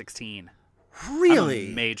 2016. Really?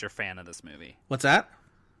 I'm a major fan of this movie. What's that?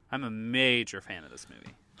 I'm a major fan of this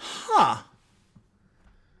movie. Huh.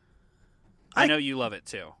 I know you love it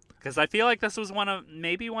too. Because I feel like this was one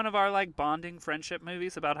of our like bonding friendship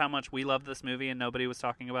movies about how much we love this movie and nobody was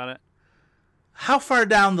talking about it. How far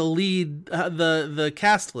down the lead the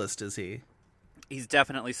cast list is he? He's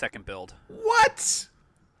definitely second build. What?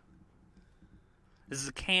 This is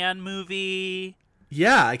a Cannes movie.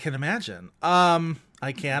 Yeah, I can imagine.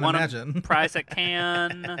 I can imagine. Prize at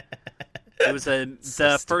Cannes. It was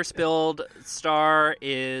the first build star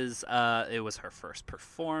is it was her first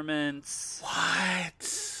performance.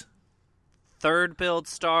 What? Third build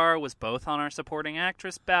star was both on our supporting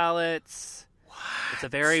actress ballots. What? It's a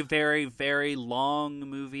very, very, very long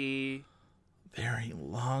movie. Very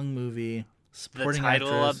long movie. Supporting the title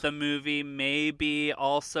actress. Of the movie may be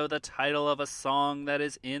also the title of a song that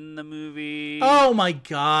is in the movie. Oh my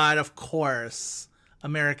god, of course.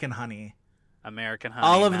 American Honey. American Honey.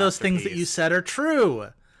 All of those things that you said are true.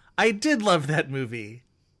 I did love that movie.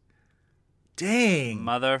 Dang.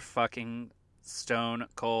 Motherfucking stone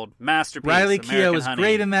cold masterpiece. Riley Keough was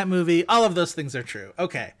great in that movie. All of those things are true.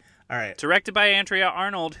 Okay. All right. Directed by Andrea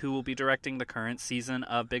Arnold, who will be directing the current season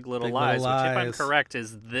of Big Little Lies, which, if I'm correct,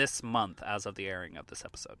 is this month as of the airing of this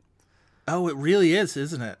episode. Oh, it really is,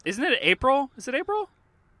 isn't it? Isn't it April? Is it April?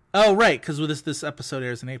 Oh, right, because this episode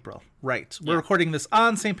airs in April. Right. We're recording this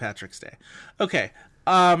on St. Patrick's Day. Okay.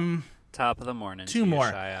 Top of the morning. Two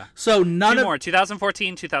more. Shia. So none two more.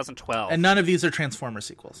 2014, 2012. And none of these are Transformers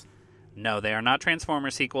sequels. No, they are not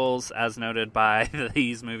Transformers sequels, as noted by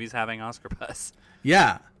these movies having Oscar buzz.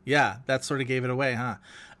 Yeah, that sort of gave it away, huh?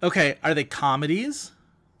 Okay, are they comedies?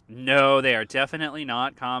 No, they are definitely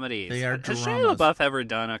not comedies. They are dramas. Has Shia LaBeouf ever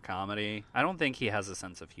done a comedy? I don't think he has a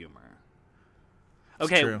sense of humor.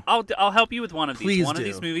 Okay, I'll help you with one of these. Please one do. of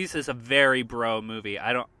these movies is a very bro movie.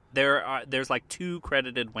 There's like 2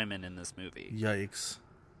 credited women in this movie. Yikes.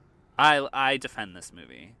 I defend this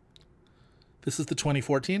movie. This is the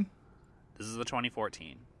 2014? This is the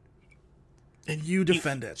 2014. And you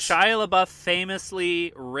defend it. Shia LaBeouf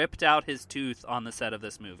famously ripped out his tooth on the set of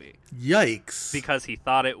this movie. Yikes. Because he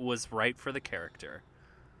thought it was right for the character.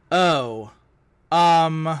 Oh.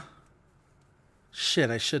 Shit,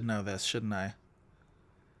 I should know this, shouldn't I?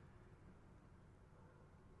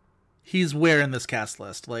 He's where in this cast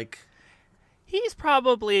list? Like, he's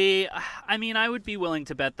probably, I mean, I would be willing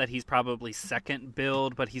to bet that he's probably second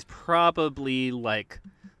build, but he's probably like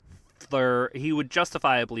third. He would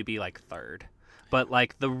justifiably be like third. But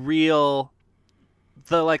like the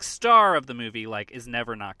like star of the movie like is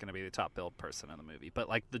never not going to be the top build person in the movie. But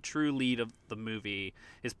like the true lead of the movie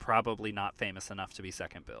is probably not famous enough to be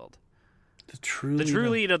second build. The true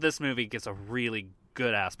lead of this movie gives a really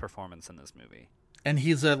good ass performance in this movie. And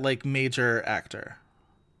he's a like major actor.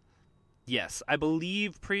 Yes, I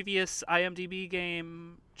believe previous IMDb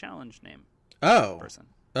game challenge name. Oh. Person.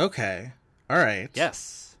 Okay. All right.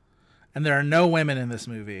 Yes. And there are no women in this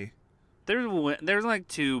movie. There's like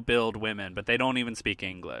 2 build women, but they don't even speak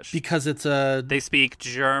English. Because they speak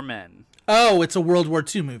German. Oh, it's a World War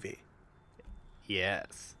II movie.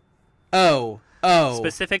 Yes. Oh.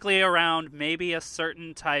 Specifically around maybe a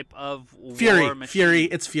certain type of war machine. Fury.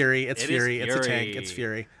 It's Fury. It's Fury. Fury. It's a tank. It's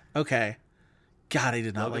Fury. Okay. God, I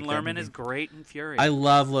did not like that Logan Lerman movie. is great in Fury. I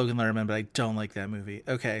love Logan Lerman, but I don't like that movie.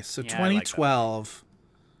 Okay, so 2012.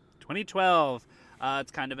 2012.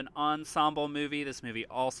 It's kind of an ensemble movie. This movie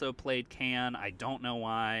also played Cannes. I don't know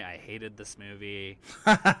why. I hated this movie.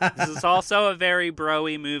 This is also a very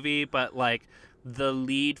bro-y movie, but like the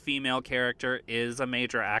lead female character is a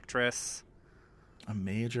major actress. A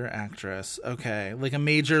major actress. Okay. Like a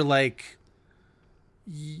major, like,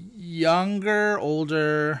 younger,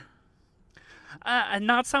 older.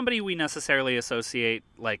 Not somebody we necessarily associate,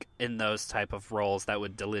 like, in those type of roles that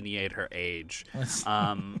would delineate her age.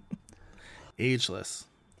 Ageless.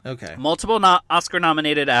 Okay. Multiple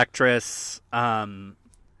Oscar-nominated actress. I'm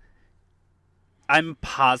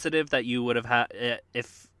positive that you would have had,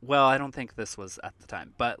 well, I don't think this was at the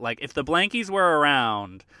time, but, like, if the Blankies were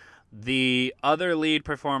around, the other lead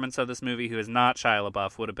performance of this movie, who is not Shia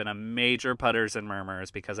LaBeouf, would have been a major Putters and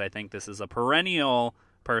Murmurs, because I think this is a perennial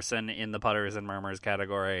person in the Putters and Murmurs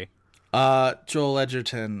category. Joel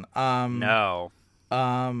Edgerton. No.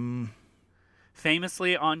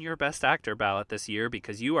 Famously on your Best Actor ballot this year,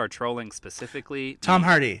 because you are trolling specifically Tom me.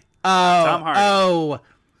 Hardy. Tom Hardy. Oh,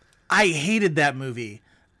 I hated that movie.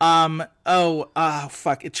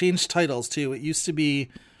 Fuck. It changed titles too. It used to be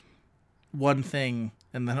one thing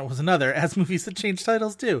and then it was another, as movies that change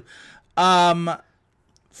titles too.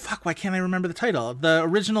 Fuck, why can't I remember the title? The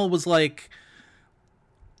original was like,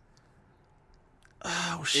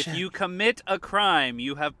 oh shit. If you commit a crime,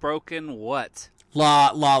 you have broken what?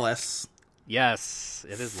 Lawless. Yes,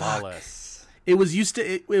 it is Fuck. Lawless. It was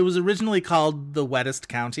it was originally called The Wettest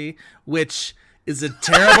County, which is a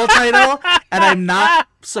terrible title, and I'm not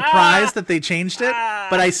surprised that they changed it,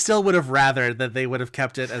 but I still would have rather that they would have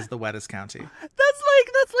kept it as The Wettest County.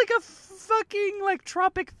 That's like a fucking like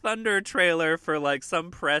Tropic Thunder trailer for like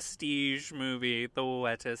some prestige movie, The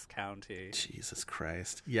Wettest County. Jesus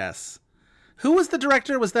Christ. Yes. Who was the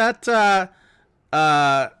director? Was that John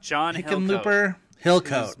Hickenlooper?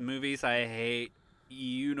 Hillcoat. Whose movies I hate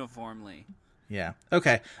uniformly. Yeah.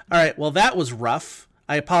 Okay. All right. Well, that was rough.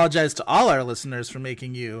 I apologize to all our listeners for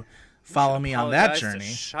making you follow me on that journey. To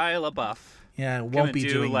Shia LaBeouf. Yeah, I won't be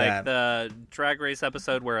doing like that. The Drag Race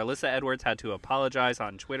episode where Alyssa Edwards had to apologize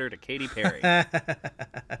on Twitter to Katy Perry.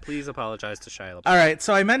 Please apologize to Shia LaBeouf. All right.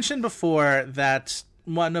 So I mentioned before that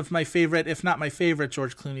one of my favorite, if not my favorite,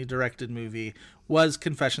 George Clooney directed movie was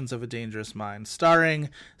Confessions of a Dangerous Mind, starring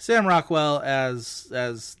Sam Rockwell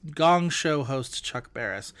as Gong Show host Chuck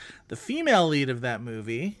Barris. The female lead of that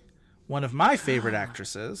movie, one of my favorite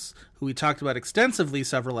actresses, who we talked about extensively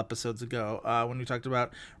several episodes ago when we talked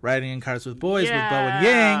about Riding in Cars with Boys with Bo and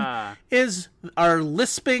Yang, is our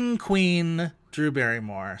lisping queen, Drew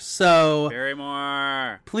Barrymore. So,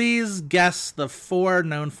 Barrymore. Please guess the 4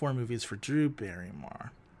 known 4 movies for Drew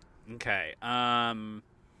Barrymore. Okay.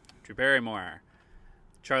 Drew Barrymore.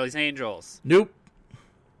 Charlie's Angels. Nope.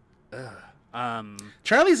 Ugh.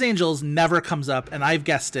 Charlie's Angels never comes up, and I've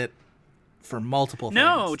guessed it for multiple things.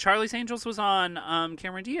 No, Charlie's Angels was on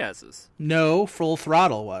Cameron Diaz's. No, Full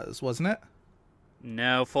Throttle wasn't it?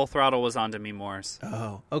 No, Full Throttle was on Demi Moore's.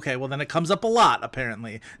 Oh, okay. Well, then it comes up a lot,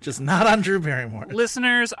 apparently. Just not on Drew Barrymore.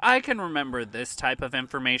 Listeners, I can remember this type of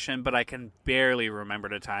information, but I can barely remember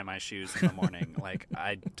to tie my shoes in the morning. Like,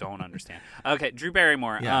 I don't understand. Okay, Drew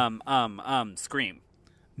Barrymore. Yeah. Scream.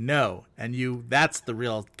 No, and that's the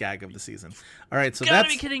real gag of the season. All right, so Gotta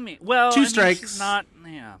that's be kidding me. Well, 2 strikes. She's not.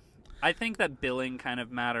 Yeah, I think that billing kind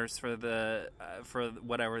of matters for the for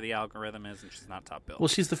whatever the algorithm is, and she's not top bill. Well,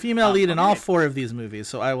 she's the female lead in all 4 of these movies,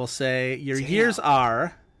 so I will say your years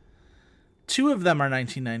are 2 of them are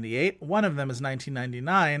 1998, 1 of them is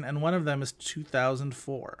 1999, and 1 of them is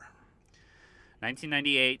 2004.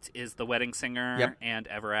 1998 is The Wedding Singer and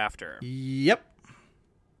Ever After. Yep.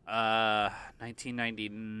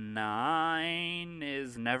 1999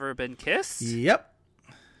 is Never Been Kissed? Yep.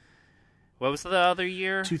 What was the other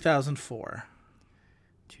year? 2004.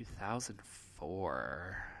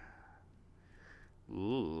 2004.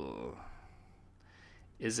 Ooh.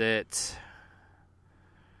 Is it...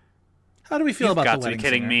 How do we feel about The Wedding Singer? You've got to be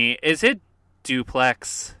kidding me. Is it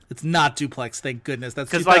Duplex? It's not Duplex, thank goodness.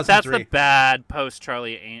 That's 2003. Because that's the bad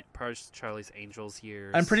post-Charlie's Angels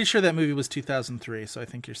years. I'm pretty sure that movie was 2003, so I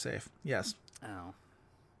think you're safe. Yes. Oh.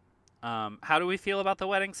 How do we feel about The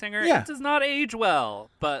Wedding Singer? Yeah. It does not age well,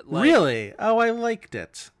 but like... Really? Oh, I liked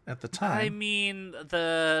it at the time. I mean,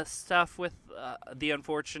 the stuff with the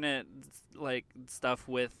unfortunate, like, stuff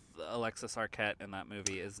with Alexis Arquette in that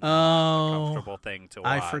movie is not a comfortable thing to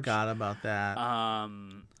watch. I forgot about that.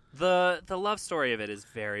 The love story of it is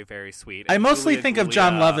very, very sweet. I mostly think of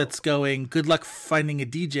John Lovitz going, good luck finding a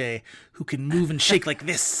DJ who can move and shake like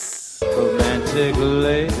this. Romantic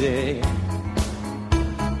lady,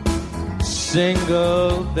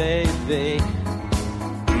 single baby,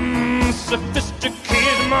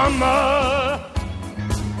 sophisticated mama.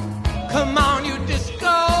 Come on, you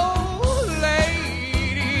disco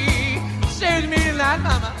lady, save me tonight,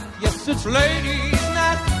 mama. Yes, it's ladies'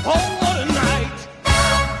 night. Oh, what a night.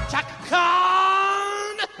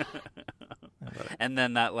 And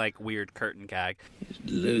then that like weird curtain gag. He's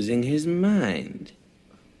losing his mind.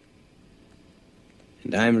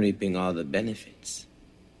 And I'm reaping all the benefits.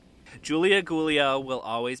 Julia Gulia will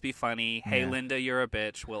always be funny. Hey, Linda, you're a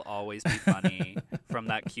bitch will always be funny from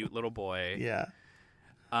that cute little boy. Yeah.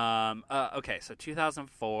 Okay, so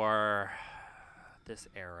 2004, this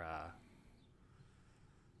era.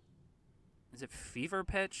 Is it Fever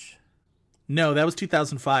Pitch? No, that was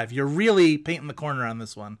 2005. You're really painting the corner on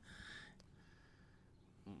this one.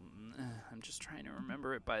 I'm just trying to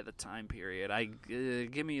remember it by the time period.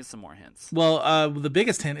 Give me some more hints. Well, the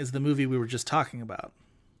biggest hint is the movie we were just talking about.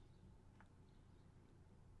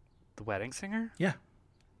 The Wedding Singer? Yeah.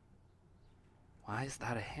 Why is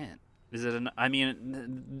that a hint? Is it I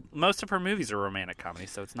mean, most of her movies are romantic comedies,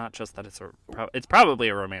 so it's not just that it's probably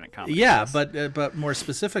a romantic comedy. Yeah, yes. but more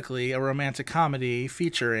specifically, a romantic comedy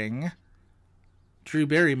featuring Drew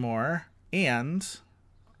Barrymore and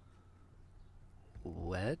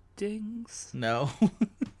weddings? No.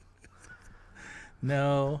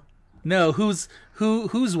 No. Whose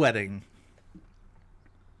wedding?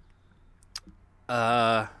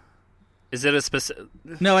 Is it a specific?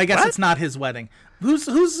 No, I guess it's not his wedding. Who's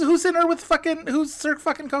in her with who's her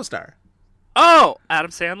fucking co-star? Oh,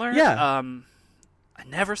 Adam Sandler? Yeah. I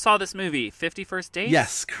never saw this movie, 50 First Dates?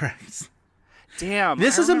 Yes, correct. Damn.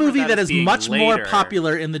 This is a movie that is much more later.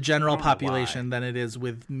 popular in the general population than it is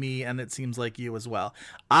with me, and it seems like you as well.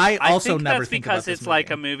 I also think never that's think about because this it's movie.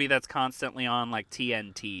 like a movie that's constantly on like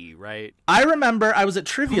TNT, right? I remember I was at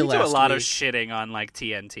trivia last week. We do a lot of shitting on like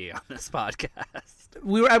TNT on this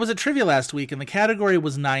podcast. I was at trivia last week, and the category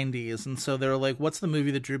was 90s, and so they were like, "What's the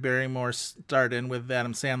movie that Drew Barrymore starred in with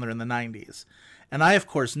Adam Sandler in the 90s?" And I, of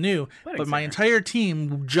course, knew, but my entire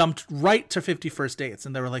team jumped right to 50 First Dates.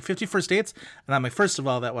 And they were like, 50 First Dates? And I'm like, first of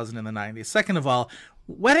all, that wasn't in the 90s. Second of all,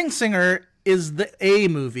 Wedding Singer is the A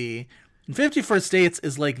movie, and 50 First Dates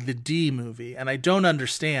is like the D movie. And I don't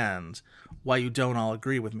understand why you don't all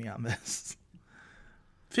agree with me on this.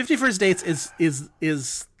 50 First Dates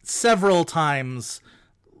is several times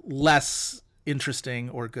less interesting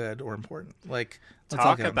or good or important. Like,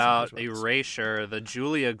 talk about erasure. The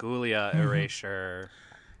Julia Gulia erasure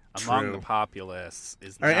among the populace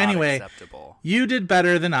is not acceptable. You did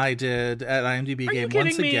better than I did at IMDb Are Game you kidding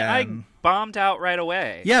once me? again. I bombed out right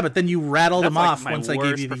away. Yeah, but then you rattled them like off my once I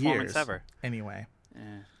gave you the worst performance years. ever.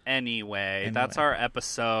 Anyway, that's our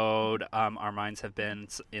episode. Our minds have been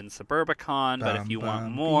in Suburbicon, but if you want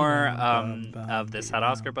more of this Hot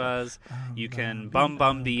Oscar Buzz, you can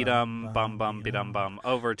bum beat 'em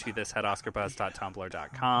over to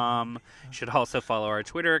thisheadoscarbuzz.tumblr.com. You should also follow our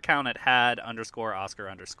Twitter account at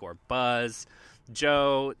had_Oscar_buzz.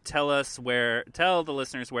 Joe, tell the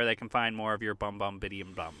listeners where they can find more of your bum biddy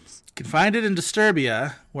bums. You can find it in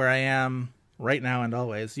Disturbia, where I am right now and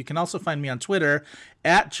always. You can also find me on Twitter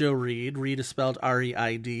at Joe Reed. Reed is spelled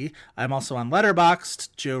R-E-I-D. I'm also on Letterboxd,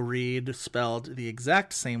 Joe Reed, spelled the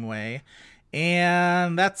exact same way.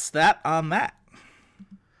 And that's that on that.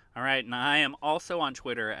 All right, and I am also on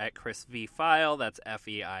Twitter at Chris V File. That's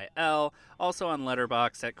F-E-I-L. Also on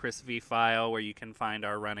Letterboxd at Chris V File, where you can find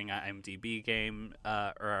our running IMDb game,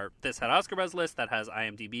 or our This Had Oscar Buzz list that has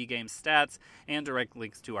IMDb game stats and direct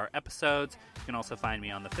links to our episodes. You can also find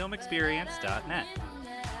me on thefilmexperience.net.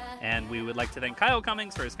 And we would like to thank Kyle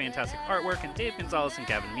Cummings for his fantastic artwork and Dave Gonzalez and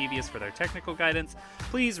Gavin Mevius for their technical guidance.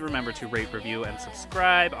 Please remember to rate, review, and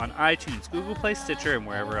subscribe on iTunes, Google Play, Stitcher, and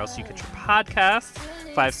wherever else you get your podcasts.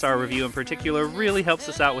 5-star review in particular really helps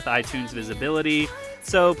us out with iTunes visibility.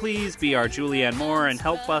 So please be our Julianne Moore and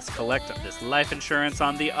help us collect this life insurance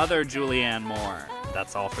on the other Julianne Moore.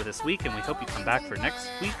 That's all for this week, and we hope you come back for next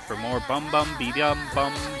week for more bum buzz.